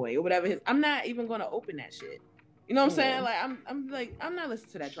young boy or whatever I'm not even going to open that shit. You know what I'm saying? Like I'm not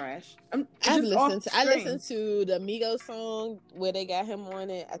listening to that trash. I listened to the Migos song where they got him on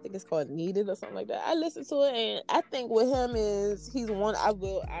it. I think it's called Needed or something like that. I listened to it, and I think with him is he's one. I'm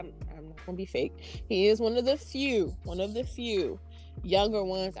not gonna be fake. He is one of the few younger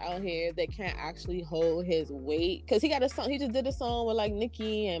ones out here that can't actually hold his weight, because he got a song, he just did a song with like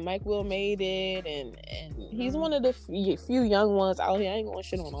Nicki and Mike Will made it, and he's one of the few young ones out here. I ain't gonna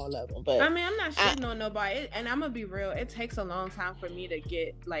shit on all of them, but I mean, I'm not shitting on nobody, and I'm gonna be real, it takes a long time for me to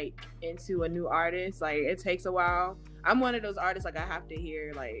get like into a new artist. Like, it takes a while. I'm one of those artists, like, I have to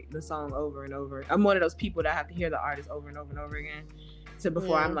hear like the song over and over. I'm one of those people that have to hear the artist over and over and over again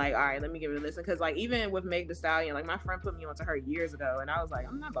before I'm like, all right, let me give it a listen. Because like, even with Meg Thee Stallion, like, my friend put me onto her years ago, and I was like,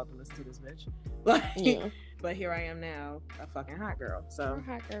 I'm not about to listen to this bitch. Like, but here I am now, a fucking hot girl. So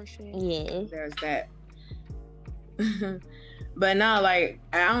hot girl shit. Yeah, there's that. But no, like,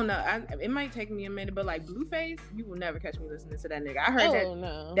 I don't know. It might take me a minute, but like Blueface, you will never catch me listening to that nigga. I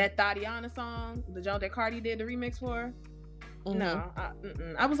heard that Tatiana song, the joint that Cardi did the remix for. No,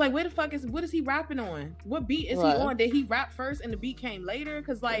 I was like, what is he rapping on? What beat is he on? Did he rap first and the beat came later?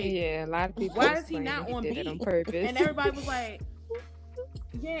 Because like, yeah, a lot of people. Why is he not on beat on purpose? And everybody was like,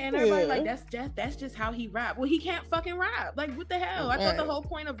 like, that's just how he rap. Well, he can't fucking rap. Like, what the hell? I thought the whole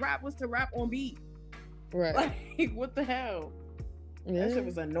point of rap was to rap on beat. Right. Like, what the hell? Yeah. That shit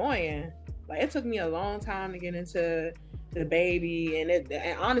was annoying. Like, it took me a long time to get into the Baby, and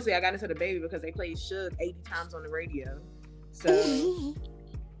honestly, I got into the Baby because they played Suge 80 times on the radio. So,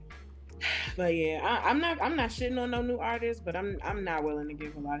 but yeah, I'm not shitting on no new artists, but I'm not willing to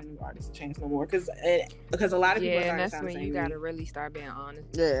give a lot of new artists a chance no more, because a lot of people. Yeah, and that's when you gotta really start being honest.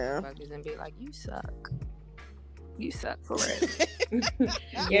 Yeah, and be like, you suck for real.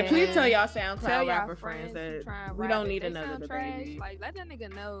 Yeah, please tell y'all SoundCloud rapper friends that we don't need another The Baby. Like, let that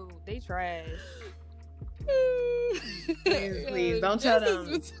nigga know they trash. Please don't tell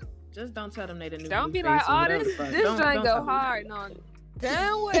them. Just don't tell them they the new. Don't be like, oh, this joint go hard. No,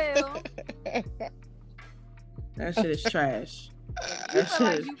 damn well. That shit is trash. That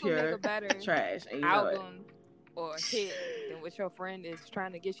shit is pure trash. Album or hit than what your friend is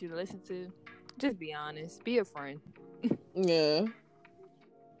trying to get you to listen to. Just be honest. Be a friend. Yeah.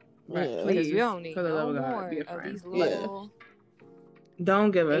 Right. Yeah. Please, we don't need no more of these little.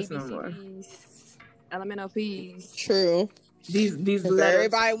 Don't give us no more. Elemental P's. True. These letters.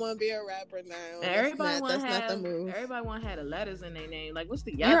 Everybody want to be a rapper now. Everybody want to have the letters in their name. Like, what's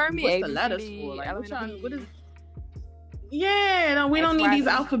the what's the letters for? Like, what is? Yeah, no, we don't need these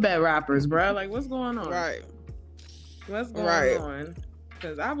alphabet rappers, bro. Like, what's going on? Right. What's going on?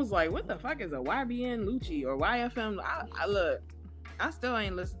 Because I was like, what the fuck is a YBN Lucci or YFM? I look, I still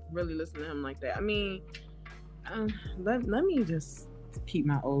ain't really listening to him like that. I mean, let me just keep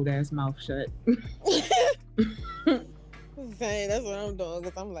my old ass mouth shut. Saying that's what I'm doing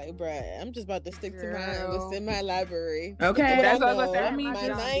because I'm like, bruh, I'm just about to stick to what's in my library. Okay, that's what I'm saying. My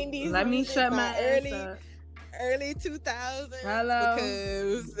 90s. Let me shut my early 2000s. Hello.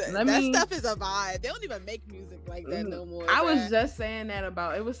 Because that stuff is a vibe. They don't even make music like that no more. I was just saying that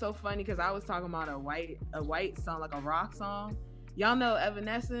about. It was so funny because I was talking about a white song, like a rock song. Y'all know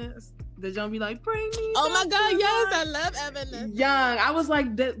Evanescence? The jump be like, bring me. Oh my God, yes, I love Evanescence. Young, I was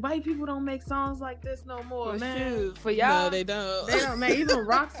like, white people don't make songs like this no more, man. Shoot. For y'all, no, they don't. They don't make even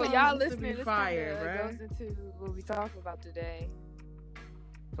rock songs. For y'all listening, this fire, bro. Goes into what we talking about today.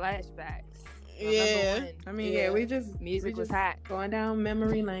 Flashbacks. Yeah, I mean, we just was hot, going down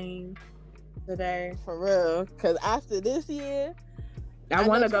memory lane today for real. Because after this year. I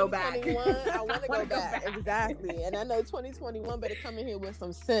want to go back. I want to go back. Exactly. And I know 2021 better come in here with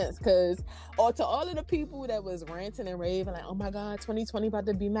some sense. Because, or to all of the people that was ranting and raving, like, oh my God, 2020 about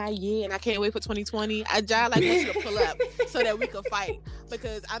to be my year. And I can't wait for 2020. I just like want you to pull up so that we can fight.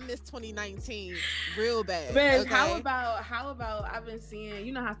 Because I miss 2019 real bad. Man, okay? how about I've been seeing,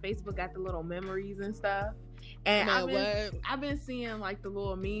 you know how Facebook got the little memories and stuff? And I've been seeing like the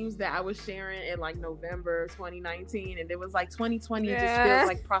little memes that I was sharing in like November 2019, and it was like 2020 just feels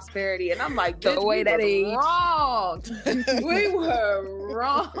like prosperity, and I'm like, the way that age wrong. We were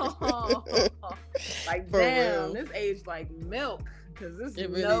wrong. Like For damn, real. this aged like milk because this is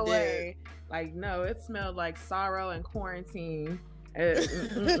really no did. way. Like no, it smelled like sorrow and quarantine.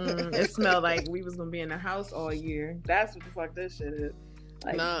 It smelled like we was gonna be in the house all year. That's what the fuck this shit is.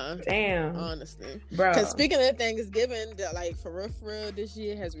 Like, nah, damn, honestly, bro. Because speaking of Thanksgiving, like for real, this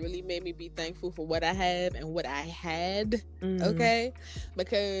year has really made me be thankful for what I have and what I had. Okay,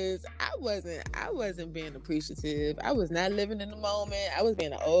 because I wasn't being appreciative. I was not living in the moment. I was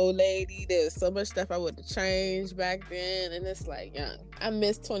being an old lady. There's so much stuff I would have changed back then, and it's like, young. I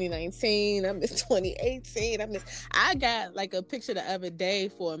miss 2019. I miss 2018. I got like a picture the other day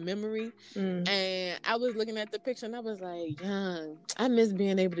for a memory, and I was looking at the picture and I was like, young. I miss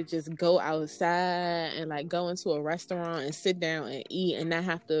being able to just go outside and like go into a restaurant and sit down and eat and not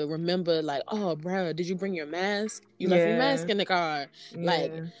have to remember like, oh, bro, did you bring your mask? You left your mask in the car.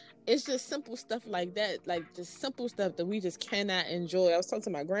 Like, it's just simple stuff like that, like just simple stuff that we just cannot enjoy. I was talking to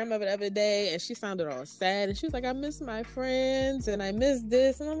my grandmother the other day and she sounded all sad and she was like, I miss my friends and I miss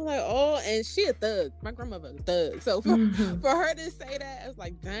this, and I'm like, oh, and she a thug. My grandmother a thug. So for her to say that, I was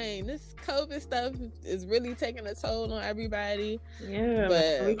like, dang, this COVID stuff is really taking a toll on everybody. Yeah,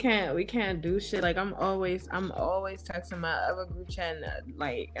 but we can't do shit. Like I'm always texting my other group chat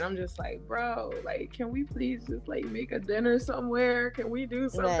and I'm just like, bro, like, can we please just like make a dinner somewhere? Can we do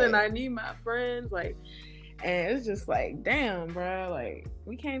something? Right. I need my friends, like, and it's just like, damn, bro, like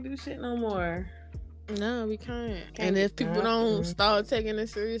we can't do shit no more. No, we can't. And if people don't start taking it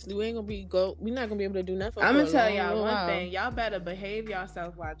seriously, we're not gonna be able to do nothing. I'm gonna tell y'all one thing: y'all better behave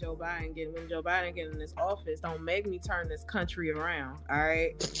yourself while when Joe Biden get in this office. Don't make me turn this country around. All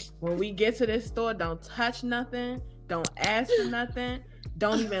right, when we get to this store, don't touch nothing. Don't ask for nothing.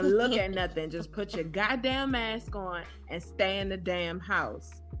 Don't even look at nothing. Just put your goddamn mask on and stay in the damn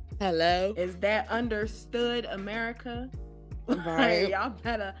house. Hello? Is that understood, America? Right. Y'all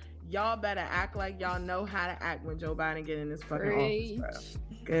better act like y'all know how to act when Joe Biden get in this fucking office,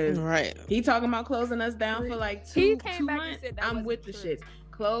 bro. Cause he talking about closing us down for like two months. I'm with the shit.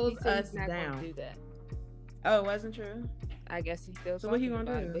 Close us down. Do that. Oh, it wasn't true? I guess he still. So what he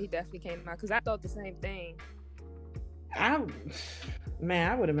gonna do? But he definitely came out because I thought the same thing. I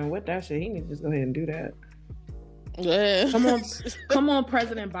would have been with that shit. He need to just go ahead and do that. Yeah. Come on,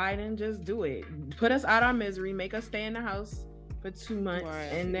 President Biden, just do it. Put us out our misery, make us stay in the house for 2 months,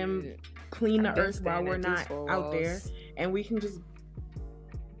 and then clean the earth while we're not out there, and we can just.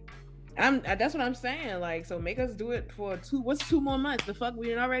 That's what I'm saying. Like, so make us do it for 2 more months? The fuck,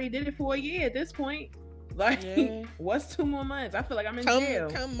 we already did it for a year at this point. Like, what's 2 more months? I feel like I'm in jail.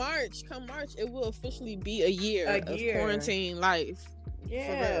 Come March, it will officially be a year of quarantine life.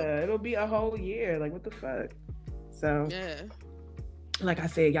 Yeah, it'll be a whole year. Like, what the fuck? So, like I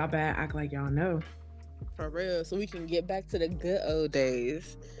said, y'all better act like y'all know. For real, so we can get back to the good old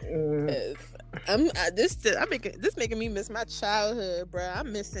days. This making me miss my childhood, bro.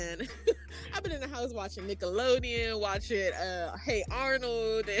 I'm missing. I've been in the house watching Nickelodeon, watching Hey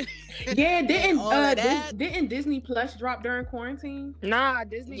Arnold, and didn't Disney Plus drop during quarantine? Nah,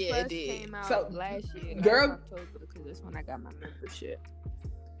 Disney Plus came out last year. Girl, October, because that's when I got my membership.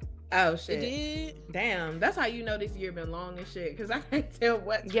 Oh shit! It did? Damn, that's how you know this year been long as shit. Because I can't tell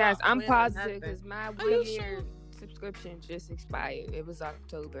what. Yes, I'm positive because my 1 year subscription just expired. It was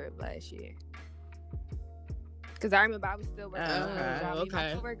October of last year. Because I remember I was still working.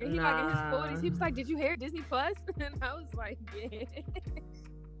 Okay. He like in his 40s. He was like, "Did you hear Disney Plus?" And I was like, "Yeah."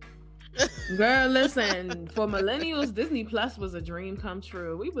 Girl, listen. For millennials, Disney Plus was a dream come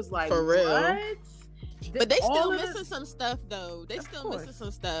true. We was like, for real. What? But they still missing some stuff though. They still missing some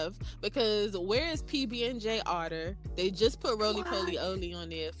stuff because where is PB&J Otter? They just put Roly Poly Oly on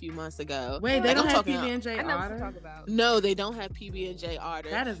there a few months ago. Wait, they don't have PB&J Otter? Talk about. No, they don't have PB&J Otter.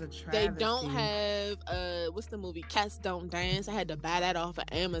 That is a travesty. They don't have what's the movie Cats Don't Dance? I had to buy that off of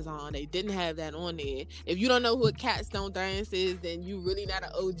Amazon. They didn't have that on there. If you don't know who Cats Don't Dance is, then you really not an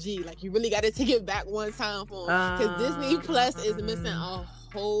OG. Like you really got to take it back one time for them because Disney Plus is missing a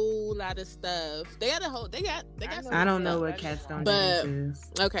whole lot of stuff. They got I don't know what Cats Don't Dance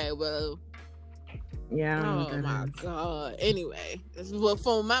is. Okay, well, yeah. I don't know oh what my god. Anyway, well,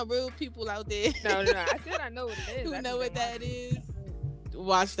 for my real people out there, no. I said I know what it is. Who know what that is?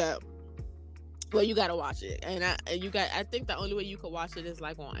 Watch that. Well, you gotta watch it, and I think the only way you could watch it is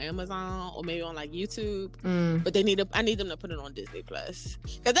like on Amazon or maybe on like YouTube. But I need them to put it on Disney Plus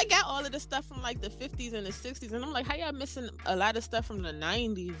because they got all of the stuff from like the 50s and the 60s, and I'm like, how y'all missing a lot of stuff from the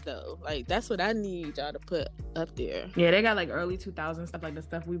 90s though? Like that's what I need y'all to put up there. Yeah, they got like early 2000s stuff, like the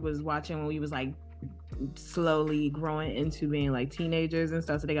stuff we was watching when we was like slowly growing into being like teenagers and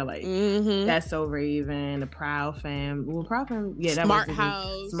stuff. So they got like That's So Raven, the Proud Fam. Well, Proud Fam, yeah, that Smart was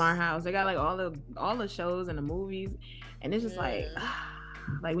House. They got like all the shows and the movies, and it's just like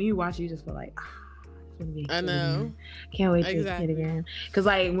when you watch it, you just feel like I know. Again. Can't wait to be a kid again. Because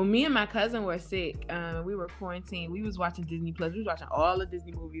like when me and my cousin were sick, we were quarantined. We was watching Disney Plus. We was watching all the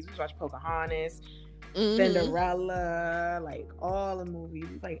Disney movies. We was watching Pocahontas, Cinderella, like all the movies.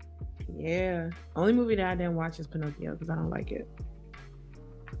 Like. Yeah. Only movie that I didn't watch is Pinocchio because I don't like it.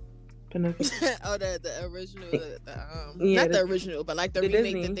 Pinocchio. The original. Not the original, but like the remake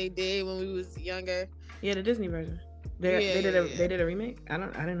Disney that they did when we was younger. Yeah, the Disney version. They did a remake. I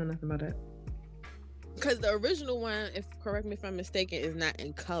didn't know nothing about that. Because the original one, correct me if I'm mistaken, is not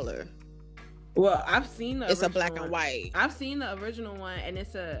in color. Well, I've seen it's a black and white. I've seen the original one, and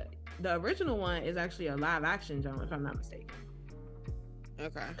the original one is actually a live action John, if I'm not mistaken.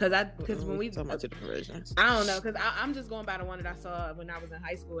 Okay. Because when we talking about two different versions, I don't know. Because I'm just going by the one that I saw when I was in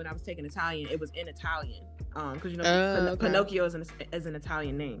high school and I was taking Italian. It was in Italian. Because Pinocchio is an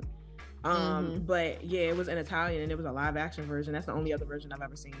Italian name. But yeah, it was in Italian and it was a live action version. That's the only other version I've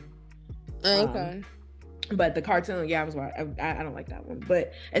ever seen. Okay. But the cartoon, yeah, I don't like that one.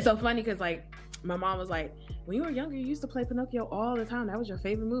 But it's so funny because like my mom was like, when you were younger, you used to play Pinocchio all the time. That was your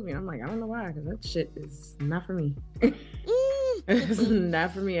favorite movie. And I'm like, I don't know why, because that shit is not for me. It's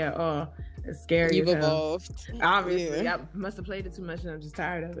not for me at all. It's scary. You've evolved. Obviously, I must have played it too much and I'm just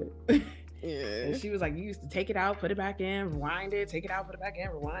tired of it. Yeah. And she was like, you used to take it out, put it back in, rewind it, take it out, put it back in,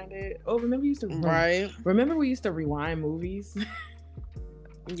 rewind it. Oh, remember we used to rewind movies?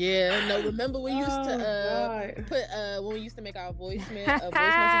 Yeah, no. Remember we used to put when we used to make our voice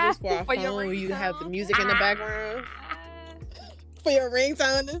messages for our phone, where you have the music in the background for your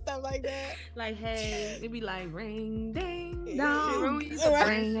ringtone and stuff like that. Like, hey, it'd be like ring ding dong,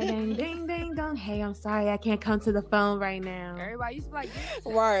 ring ding ding ding dong. Hey, I'm sorry, I can't come to the phone right now. Everybody used to be like,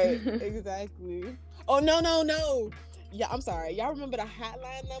 right, exactly. Oh no. Yeah, I'm sorry. Y'all remember the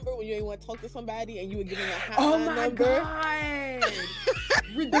hotline number when you didn't want to talk to somebody and you were giving a hotline number? Oh my god!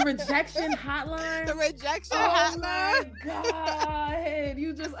 The rejection hotline. The rejection hotline. Oh my god!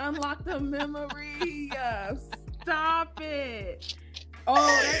 You just unlocked a memory. Stop it! Oh,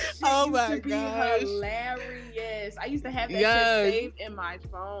 that shit used to be hilarious. I used to have that shit saved in my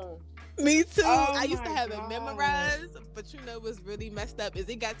phone. Me too. I used to have it memorized, but you know what's really messed up is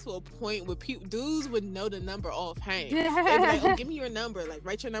it got to a point where dudes would know the number offhand. They'd be like, oh, give me your number, like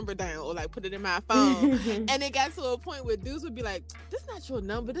write your number down or like put it in my phone. And it got to a point where dudes would be like, this not your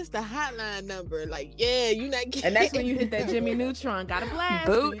number, this the hotline number. Like, yeah, you not getting. And that's when you hit that Jimmy Neutron, got a blast.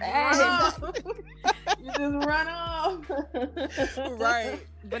 Boot ass. You just run off. Right.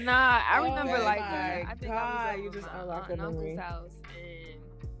 But nah, I remember I think I was you just unlocked a uncle's house and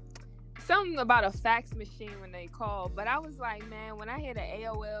something about a fax machine when they call. But I was like, man, when I hear the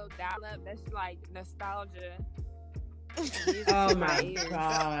AOL dial-up, that's like nostalgia. Oh my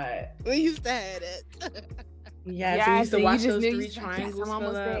god, we used to have it. Yeah, so we used to watch those three triangles. I'm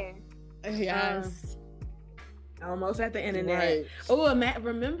almost there. Yes. Almost at the internet. Right. Oh,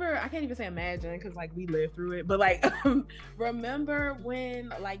 remember? I can't even say imagine because like we lived through it. But like, remember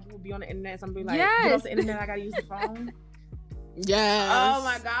when like you would be on the internet? Somebody like, get off the internet. I gotta use the phone. Yes. Oh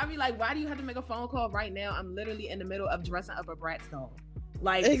my god! I'd be like, why do you have to make a phone call right now? I'm literally in the middle of dressing up a Bratz doll.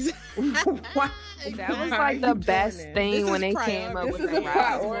 Like, that was like the best thing when they came up with the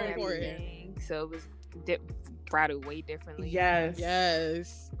priority. So it was brought it way differently.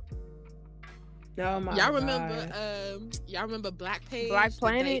 Yes. Oh my y'all God. remember Black Page? Black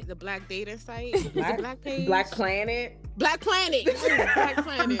Planet? The Black dating site? Black Page? Black Planet? Black Planet! Black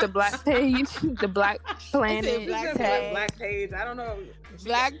Planet. The Black Page. The Black Planet. Black Page. I don't know.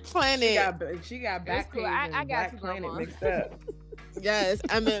 Black Planet. She got Black cool. Page I and got Black you, Planet Mama. mixed up. Yes,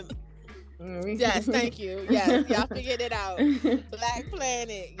 I mean... Yes, thank you. Yes, y'all figured it out. Black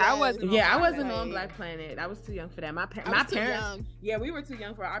Planet. Yes. I wasn't. Yeah, I wasn't on Black Planet. I was too young for that. My parents. Young. Yeah, we were too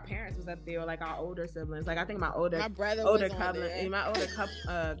young for our parents. Was up there, like our older siblings. Like I think my brother older was on there. my older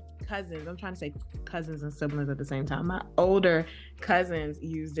cousins. I'm trying to say cousins and siblings at the same time. My older cousins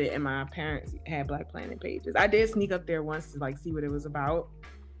used it, and my parents had Black Planet pages. I did sneak up there once to like see what it was about.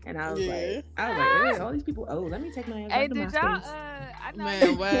 And I was like, hey, all these people. Oh, let me take my ass Hey, to did my y'all? space. I know Man,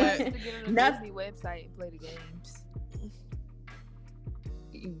 you what? used to get on the Disney website and play the games.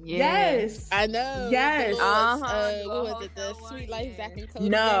 Yeah. Yes, I know. Yes. What was it? The Sweet Life Zack and Cody.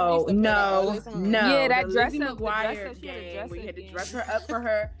 No. Yeah, that the dress Lizzie up McGuire game where you had to dress her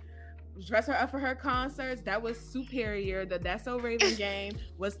up for her concerts. That was superior. The That's So Raven game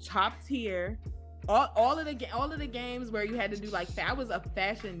was top tier. All of the games where you had to do like I was a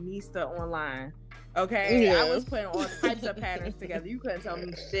fashionista online. Okay, I was putting all types of patterns together. You couldn't tell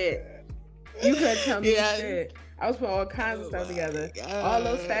me shit. Shit. I was putting all kinds of stuff together. God. All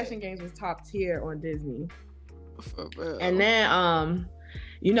those fashion games was top tier on Disney. For real. And then,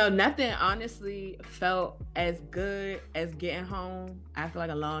 nothing honestly felt as good as getting home after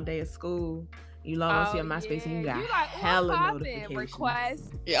like a long day of school. You log onto your MySpace and you got hella notifications.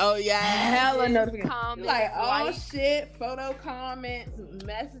 Requests. Oh yeah, hella notifications. Comments, like shit, photo comments,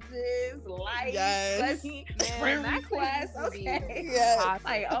 messages, likes, yes. friend requests. Okay, yes.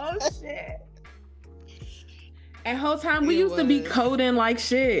 like shit. And whole time we used to be coding like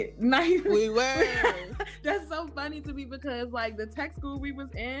shit. Like, we were. That's so funny to me because like the tech school we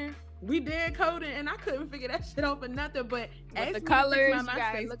was in, we did coding and I couldn't figure that shit out for nothing. But the colors, my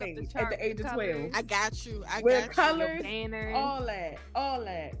MySpace page at the age of 12. I got you. With colors, all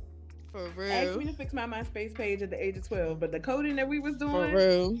that. For real. Asked me to fix my MySpace page at the age of 12, but the coding that we was doing, for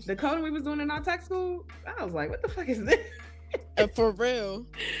real, the coding we was doing in our tech school, I was like, what the fuck is this? For real,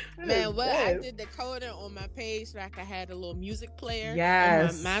 man. I did the coding on my page so I could have a little music player on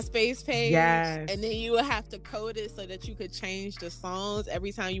my MySpace page, and then you would have to code it so that you could change the songs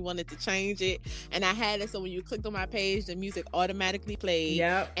every time you wanted to change it. And I had it so when you clicked on my page, the music automatically played.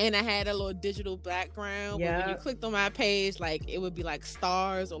 And I had a little digital background. When you clicked on my page, like it would be like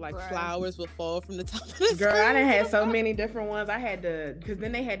stars or like flowers would fall from the top of the screen. Girl, I done had so many different ones. I had to, because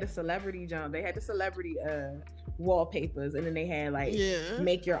then they had the celebrity jump. They had the celebrity wallpapers, and then they had like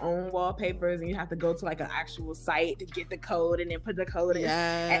make your own wallpapers, and you have to go to like an actual site to get the code and then put the code in.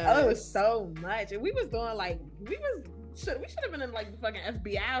 And it was so much, and we was doing like we should have been in like the fucking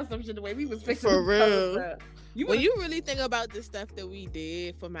FBI or some shit the way we was fixing for real. When you really think about the stuff that we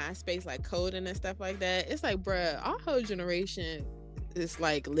did for MySpace, like coding and stuff like that, it's like, bruh, our whole generation is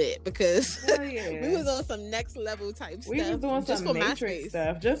like lit because we was on some next level type stuff. We was doing some Matrix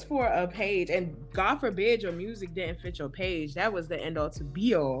stuff just for a page, and God forbid your music didn't fit your page. That was the end all to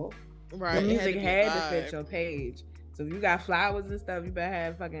be all. Right, your music had to fit your page. So if you got flowers and stuff, you better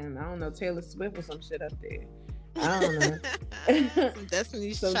have fucking, I don't know, Taylor Swift or some shit up there. I don't know. Some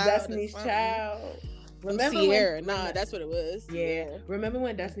Destiny's Child. Remember Sierra? That's what it was. Yeah. Remember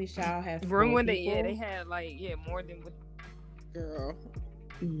when Destiny's Child had? Remember when they had like more than with. Girl,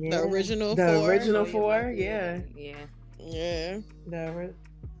 yeah. The original four, yeah.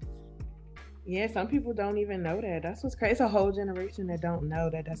 Some people don't even know that. That's what's crazy. It's a whole generation that don't know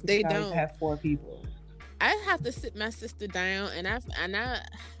that Destiny's Child have 4 people. I have to sit my sister down, and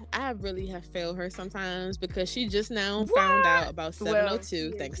I really have failed her sometimes because she just now found out about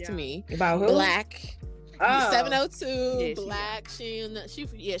 702 thanks to me. About who? Black. 702 Black. She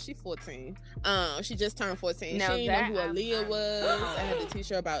 14. She just turned 14. Now she didn't know who Aaliyah was. I had to teach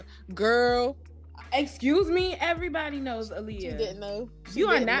her about girl. Excuse me, everybody knows Aaliyah. She didn't know. You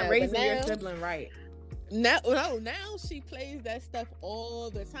are not raising your sibling right. Now she plays that stuff all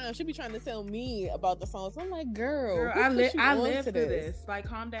the time. She be trying to tell me about the songs. I'm like, girl, I live through this. Like,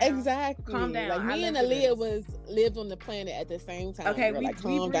 calm down. Exactly. Calm down. Like me and Aaliyah lived on the planet at the same time. Okay, we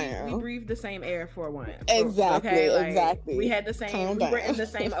breathed the same air for one. Exactly. We had the same. We were in the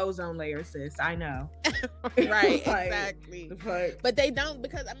same ozone layer, sis. I know. Right. Exactly. But they don't,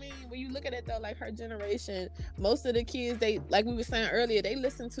 because I mean, when you look at it though, like her generation, most of the kids, they, like we were saying earlier, they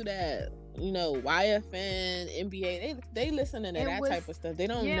listen to that. YFN, NBA, they listen to that type of stuff. They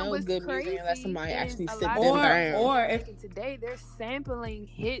don't know good music unless somebody actually sit them down. Or if today they're sampling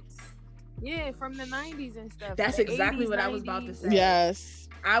hits Yeah, from the 90s and stuff. That's exactly 80s, what 90s. I was about to say. Yes.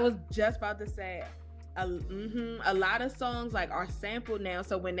 I was just about to say a lot of songs like are sampled now,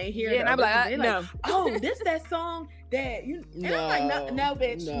 so when they hear and I'm like, no. Oh, this that song that you and I'm like, no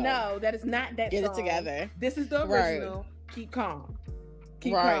bitch, no, that is not that Get song. It together. This is the original. Right. Keep calm.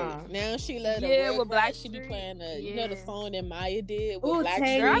 Keep calm. Now she let with Black she be playing you know the song that Maya did with Ooh, Black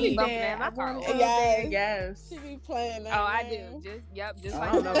Street. I be bumping that in my car. Yes. She be playing that. Oh, I do. Just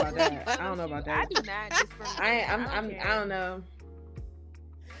I don't know about that. I don't know about that. I do not. Just from I don't know.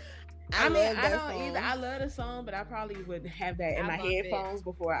 I don't either. I love the song, but I probably would have that in my headphones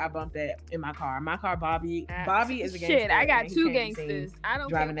before I bump that in my car. My car, Bobby is a gangster. Shit, I got two gangsters. I don't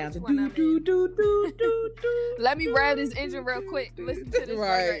driving care down to do. Let me rev this engine real quick. Listen to this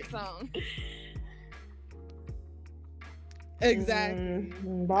great song. Exactly.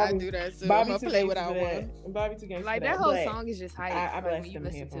 I do that too. Bobby I'm gonna play what I want. Bobby too gangster. Like that whole song is just hype. I when you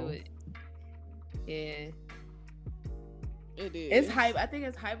listen to it. Yeah. It is. It's hype. I think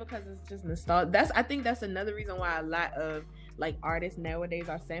it's hype because it's just nostalgia. I think that's another reason why a lot of like artists nowadays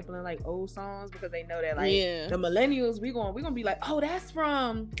are sampling like old songs, because they know that like the millennials, we gonna be like, oh, that's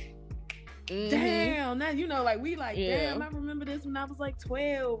from damn. Now like we like damn. I remember this when I was like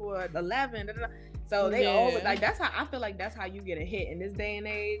 12 or 11. So they always like that's how I feel like that's how you get a hit in this day and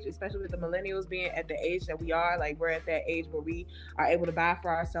age, especially with the millennials being at the age that we are. Like we're at that age where we are able to buy for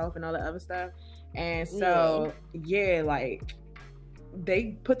ourselves and all the other stuff. And so like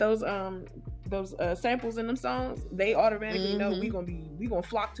they put those samples in them songs, they automatically know we gonna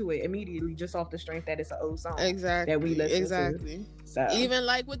flock to it immediately just off the strength that it's an old song that we listen to. So even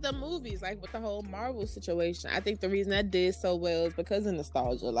like with the movies, like with the whole Marvel situation, I think the reason that did so well is because of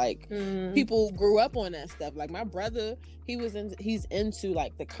nostalgia. Like people grew up on that stuff. Like my brother, he's into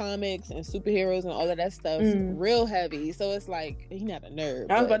like the comics and superheroes and all of that stuff real heavy. So it's like he's not a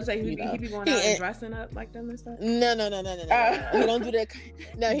nerd. I was about to say he be going out and dressing up like them and stuff. No. He don't do that.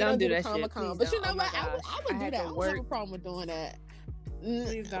 No, he don't do that Comic-Con. But you know what? I would do that. I don't have a problem with doing that.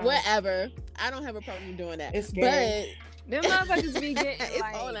 Whatever. I don't have a problem with doing that. It's scary. But them motherfuckers be getting it's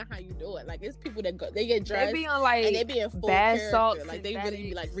all in how you do it. Like it's people that they get dressed, they be on like and they be in full bad character. Like they really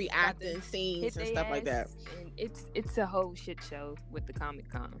be like reacting scenes and stuff like that. And it's a whole shit show with the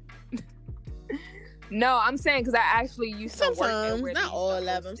Comic-Con. No, I'm saying because I actually used to work at where not all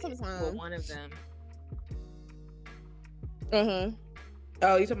of them. Sometimes with one of them.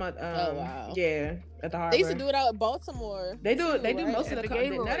 Oh, you talking about? Oh wow. Yeah, at the harbor. They used to do it out in Baltimore. They do it. They do right? most of the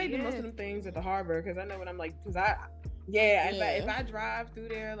now. They do most of them things at the harbor, because I know when I'm like, if I drive through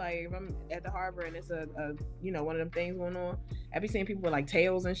there, like if I'm at the harbor and it's a one of them things going on, I be seeing people with like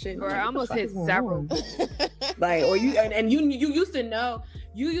tails and shit. Bro, I almost hit several. Like, or you and you used to know.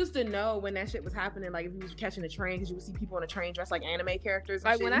 You used to know when that shit was happening, like if you was catching a train, because you would see people on a train dressed like anime characters.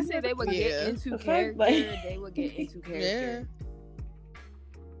 And like shit. When I said they would get into character, they would get into character.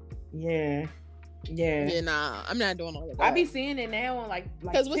 Yeah. Nah, I'm not doing all of that. I be seeing it now on like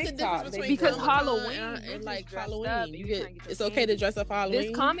because what's the difference between because Halloween and like Halloween? It's okay to dress up for Halloween.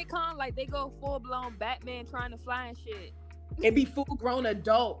 This Comic-Con, like they go full blown Batman trying to fly and shit. It be full grown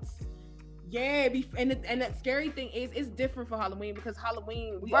adults. Yeah, and the scary thing is it's different for Halloween, because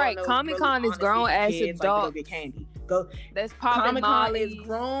Halloween Comic-Con is grown ass adults. Like, go get candy. That's popping Comic-Con is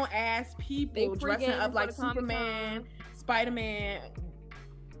grown ass people dressing up like Superman, Spider-Man.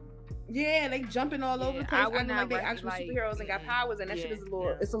 Yeah, they jumping all over the place. I know, like they actual superheroes and got powers, and that shit is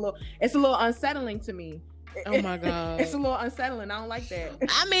it's a little unsettling to me. Oh my god, it's a little unsettling. I don't like that.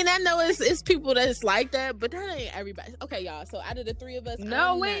 I mean, I know it's people that's like that, but that ain't everybody. Okay, y'all. So out of the three of us,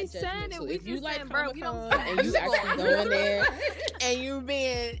 no, we ain't saying it. If you like Comic-Con and you actually going there and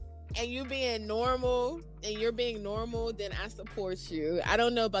you being normal and you're being normal, then I support you. I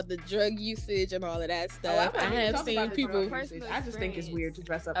don't know about the drug usage and all of that stuff. I have seen people. I just think it's weird to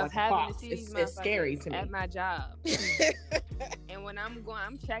dress up like a fox. It's scary to me. At my job. And when I'm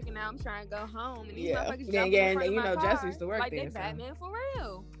checking out, I'm trying to go home, and these motherfuckers jumping in front of my car, Jess used to work like there, they Batman for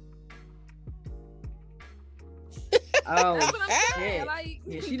real. Oh, that's what I'm saying. Like,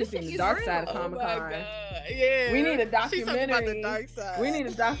 she just seen the dark side of Comic-Con. Yeah, we need a documentary. About the dark side. We need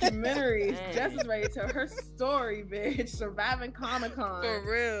a documentary. Jess is ready to tell her story, bitch. Surviving Comic-Con. For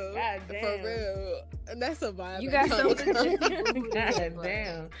real. God damn. For real. And that's a vibe. You got something. God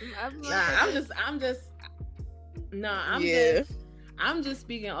damn. I'm just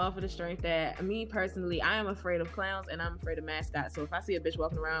speaking off of the strength that me personally, I am afraid of clowns and I'm afraid of mascots. So if I see a bitch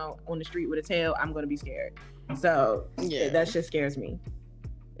walking around on the street with a tail, I'm gonna be scared. So that shit scares me.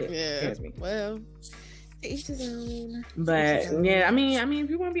 It scares me. Well, Each his own. But yeah, I mean, if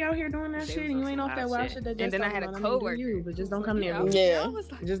you want to be out here doing that shit and you ain't off that wild shit that just, and then I had a coworker, you, but just don't come near me. Yeah, I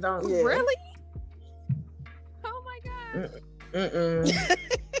was like, just don't. Yeah. Really? Oh my god.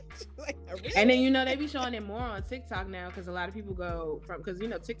 Like, really? And then they be showing it more on TikTok now because a lot of people go from because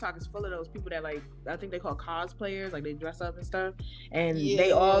TikTok is full of those people that like I think they call cosplayers, like they dress up and stuff, and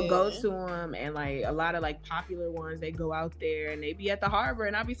they all go to them, and like a lot of like popular ones they go out there and they be at the harbor,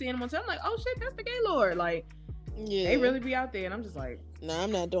 and I be seeing them on TV, I'm like, oh shit, that's the gay lord, like they really be out there, and I'm just like, nah,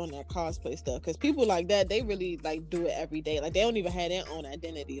 I'm not doing that cosplay stuff because people like that, they really like do it every day. Like they don't even have their own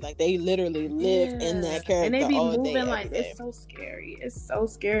identity. Like they literally live in that character, and they be all moving day, like it's so scary. It's so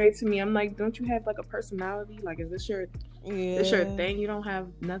scary to me. I'm like, don't you have like a personality? Like, is this your thing? You don't have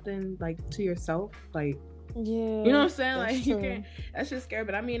nothing like to yourself, like. Yeah, you know what I'm saying? Like true. You can't. That's just scary.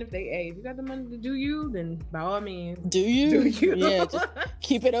 But I mean, if you got the money to do you, then by all means, do you? Yeah, just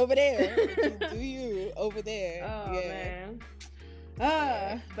keep it over there. Do you over there? Oh man.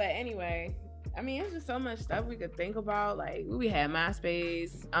 But anyway, I mean, it's just so much stuff we could think about. Like we had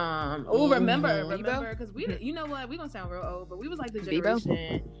MySpace. Remember? Because we, you know what? We gonna sound real old, but we was like the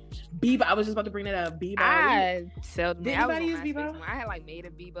generation. Bebo. I was just about to bring that up. Bebo. I seldom. Did anybody use Bebo? I had like made a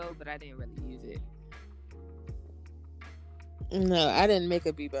Bebo, but I didn't really use it. No, I didn't make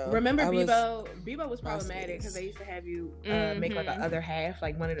a Bebo. Remember Bebo? Bebo was problematic because they used to have you make like the other half,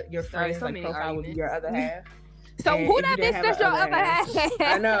 like one of your friends' like profile would be your other half. So and who that bitch that's your other half?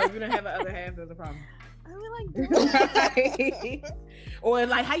 I know, if you don't have an other half, there's a problem. I mean, like, or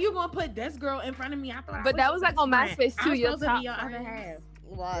like, how you gonna put this girl in front of me? But that was like on MySpace too. Your top to be your other half,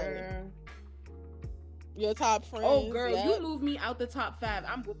 right? Your top friends. Oh, girl, you move me out the top 5,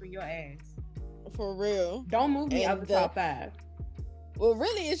 I'm whooping your ass. For real. Don't move me out the top 5. Well,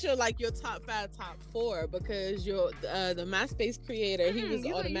 really, it's your top 5, top 4 because your the MySpace creator, he was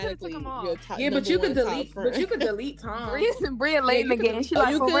automatically your top. Yeah, but you could delete. But you could delete Tom. Bria Layton again. She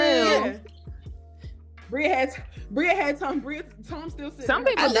like for real. Yeah. Bria had Tom. Tom still sitting. Some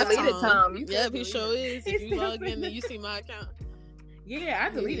people deleted Tom. Yeah, he sure is. If you log in and you see my account. Yeah,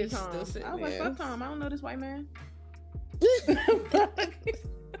 I deleted Tom. I was like, fuck Tom. I don't know this white man.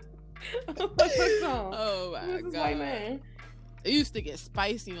 Oh my god. White man. It used to get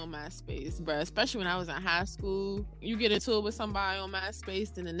spicy on MySpace, bro. Especially when I was in high school. You get into it with somebody on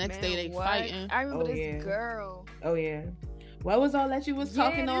MySpace, then the next day they fighting. I remember this girl. Oh yeah. What was all that you was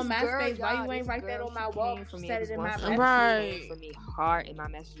talking on MySpace? Why you ain't write that on my wall? Set it in my messages. Right. For me hard in my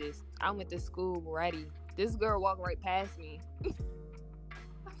messages. I went to school ready. This girl walked right past me. I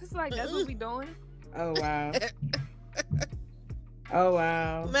was like, that's what we doing? Oh wow. Oh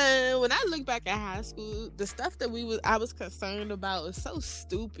wow, man! When I look back at high school, the stuff that I was concerned about is so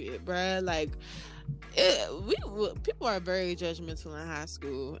stupid, bruh. Like, people are very judgmental in high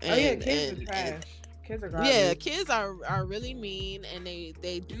school. And, kids are trash. Kids are garbage. Yeah, kids are really mean, and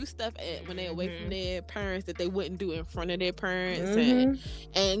they do stuff when they're away from their parents that they wouldn't do in front of their parents,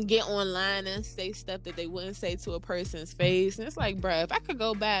 and get online and say stuff that they wouldn't say to a person's face. And it's like, bruh, if I could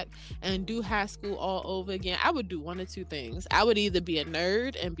go back and do high school all over again, I would do one of two things. I would either be a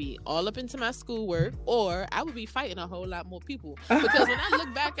nerd and be all up into my schoolwork, or I would be fighting a whole lot more people. Because when I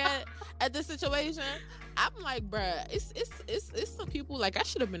look back at the situation, I'm like, bruh, it's some people, like, I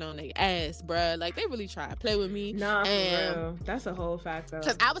should have been on their ass, bruh. Like, they really try to play with me. Nah, for real. That's a whole fact, though.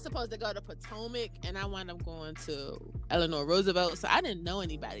 Because I was supposed to go to Potomac, and I wound up going to Eleanor Roosevelt, so I didn't know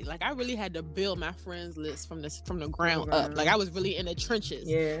anybody. Like, I really had to build my friends list from the ground up. Like, I was really in the trenches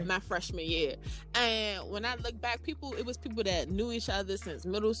my freshman year. And when I look back, it was people that knew each other since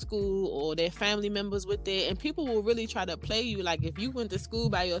middle school, or their family members with it, and people will really try to play you. Like, if you went to school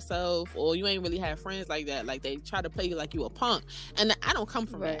by yourself, or you ain't really have friends like that, like, they try to play you like you a punk. And I don't come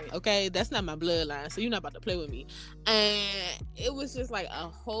from that, okay? That's not my bloodline, so you're not about to play with me. And it was just like a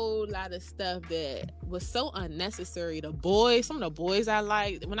whole lot of stuff that was so unnecessary. Some of the boys I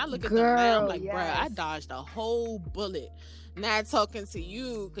liked, when I look at them now, I'm like, bruh, I dodged a whole bullet not talking to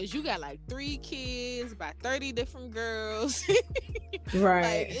you because you got like 3 kids by 30 different girls.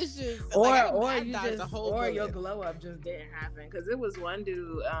 Right. Like, it's just or your glow up just didn't happen. Because it was one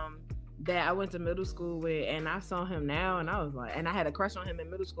dude that I went to middle school with, and I saw him now, and I was like, and I had a crush on him in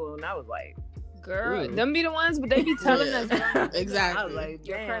middle school, and I was like, girl, them be the ones, but they be telling us exactly. I was like,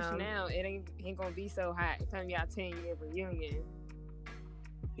 your crush now, it ain't gonna be so hot. Time y'all 10-year reunion.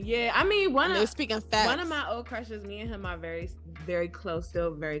 Yeah, I mean, one of my old crushes, me and him are very, very close,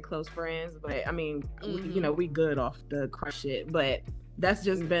 still very close friends. But I mean, we good off the crush shit. But that's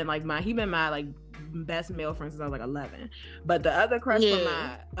just been like he been my like best male friend since I was like 11. But the other crush from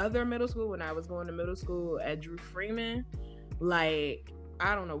my other middle school, when I was going to middle school at Drew Freeman, like,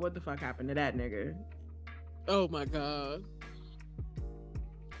 I don't know what the fuck happened to that nigga. Oh my god.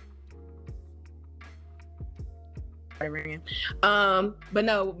 But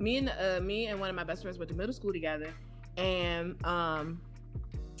no, me and one of my best friends went to middle school together, and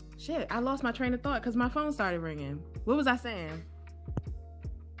shit, I lost my train of thought because my phone started ringing. What was I saying?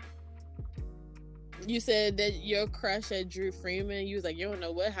 You said that your crush at Drew Freeman, you was like, you don't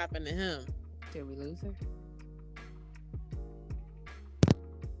know what happened to him. Did we lose her?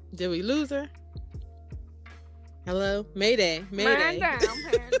 Did we lose her? Hello? Mayday. Man down.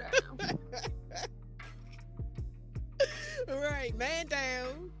 Right, man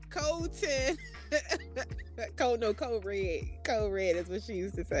down. Code 10. Code red. Code red is what she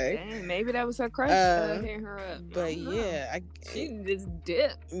used to say. Dang, maybe that was her crush hitting her up. But yeah, she just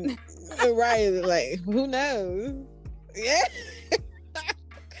dipped. Right, like who knows? Yeah.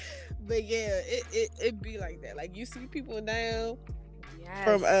 But yeah, it be like that. Like you see people now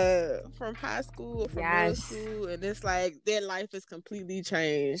from high school or from middle school, and it's like their life is completely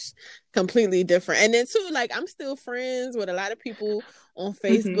changed, completely different. And then too, like I'm still friends with a lot of people on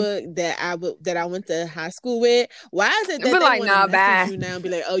Facebook that I went to high school with. Why is it that they like, want to message you now and be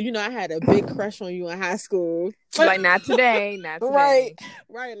like, oh, you know, I had a big crush on you in high school? Like not today. Right.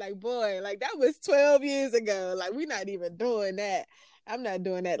 Like boy, like that was 12 years ago. Like we're not even doing that. I'm not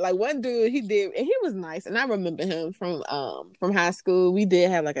doing that. Like one dude, he did, and he was nice, and I remember him from high school. We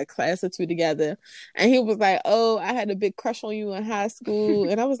did have like a class or two together, and he was like, "Oh, I had a big crush on you in high school,"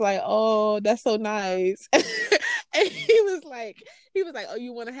 and I was like, "Oh, that's so nice." And he was like, "Oh,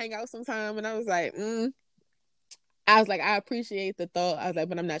 you want to hang out sometime?" And I was like, I appreciate the thought. I was like,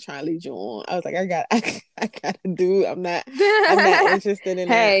 but I'm not trying to lead you on. I was like, I got to do. I'm not interested in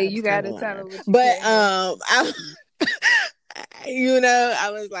that. Hey, you got to tell her what you but you know, I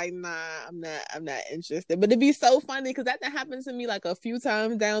was like, nah, I'm not interested. But it'd be so funny because that happened to me like a few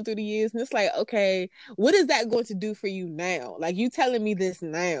times down through the years, and it's like, okay, what is that going to do for you now? Like you telling me this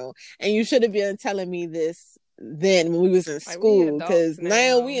now, and you should have been telling me this then when we was in school, because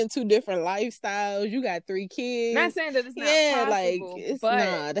now we in two different lifestyles. You got 3 kids. Not saying that it's not possible, like it's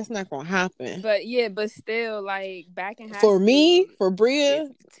that's not gonna happen. But still, like back in high for school, me, for Bria,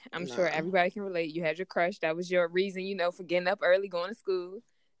 I'm sure everybody can relate. You had your crush. That was your reason, you know, for getting up early, going to school.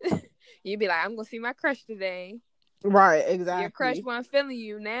 You'd be like, I'm gonna see my crush today. Right, exactly. Your crush wasn't feeling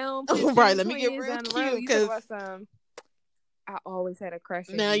you now. Right, let me get real cute because I always had a crush.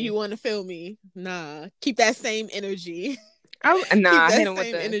 Now you want to feel me? Nah, keep that same energy. Oh, nah, keep that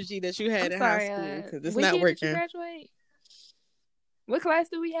same energy that you had in high school because it's not working. Did you graduate? What class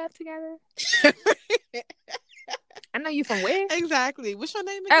do we have together? I know you from where? Exactly. What's your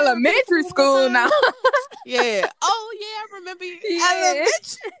name again? Elementary school now. Yeah. Oh yeah, I remember you. Yeah.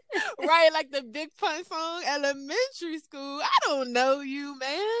 Elementary. Right, like the Big Pun song. Elementary school. I don't know you,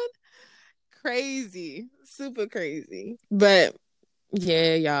 man. Crazy, super crazy. But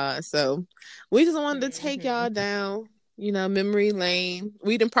yeah, y'all, so we just wanted to take y'all down, you know, memory lane.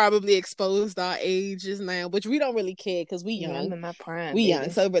 We done probably exposed our ages now, which we don't really care because we young. I'm in my prime, we young,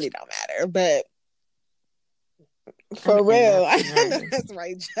 so it really don't matter. But for real, I know that's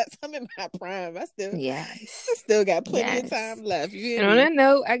right, Jess. I'm in my prime. I still got plenty of time left. And on that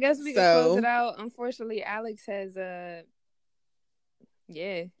note, I guess we can close it out. Unfortunately, Alex has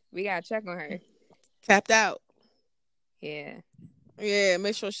we gotta check on her. Tapped out. Yeah,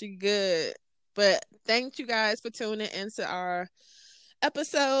 make sure she good. But thank you guys for tuning into our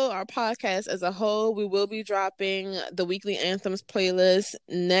episode, our podcast as a whole. We will be dropping the weekly anthems playlist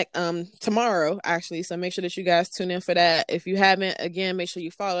tomorrow, actually. So make sure that you guys tune in for that. If you haven't, again, make sure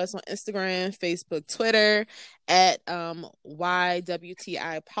you follow us on Instagram, Facebook, Twitter at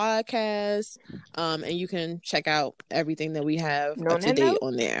YWTI Podcast. And you can check out everything that we have up to date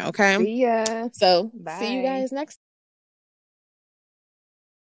on there. Okay. See ya. So Bye. See you guys next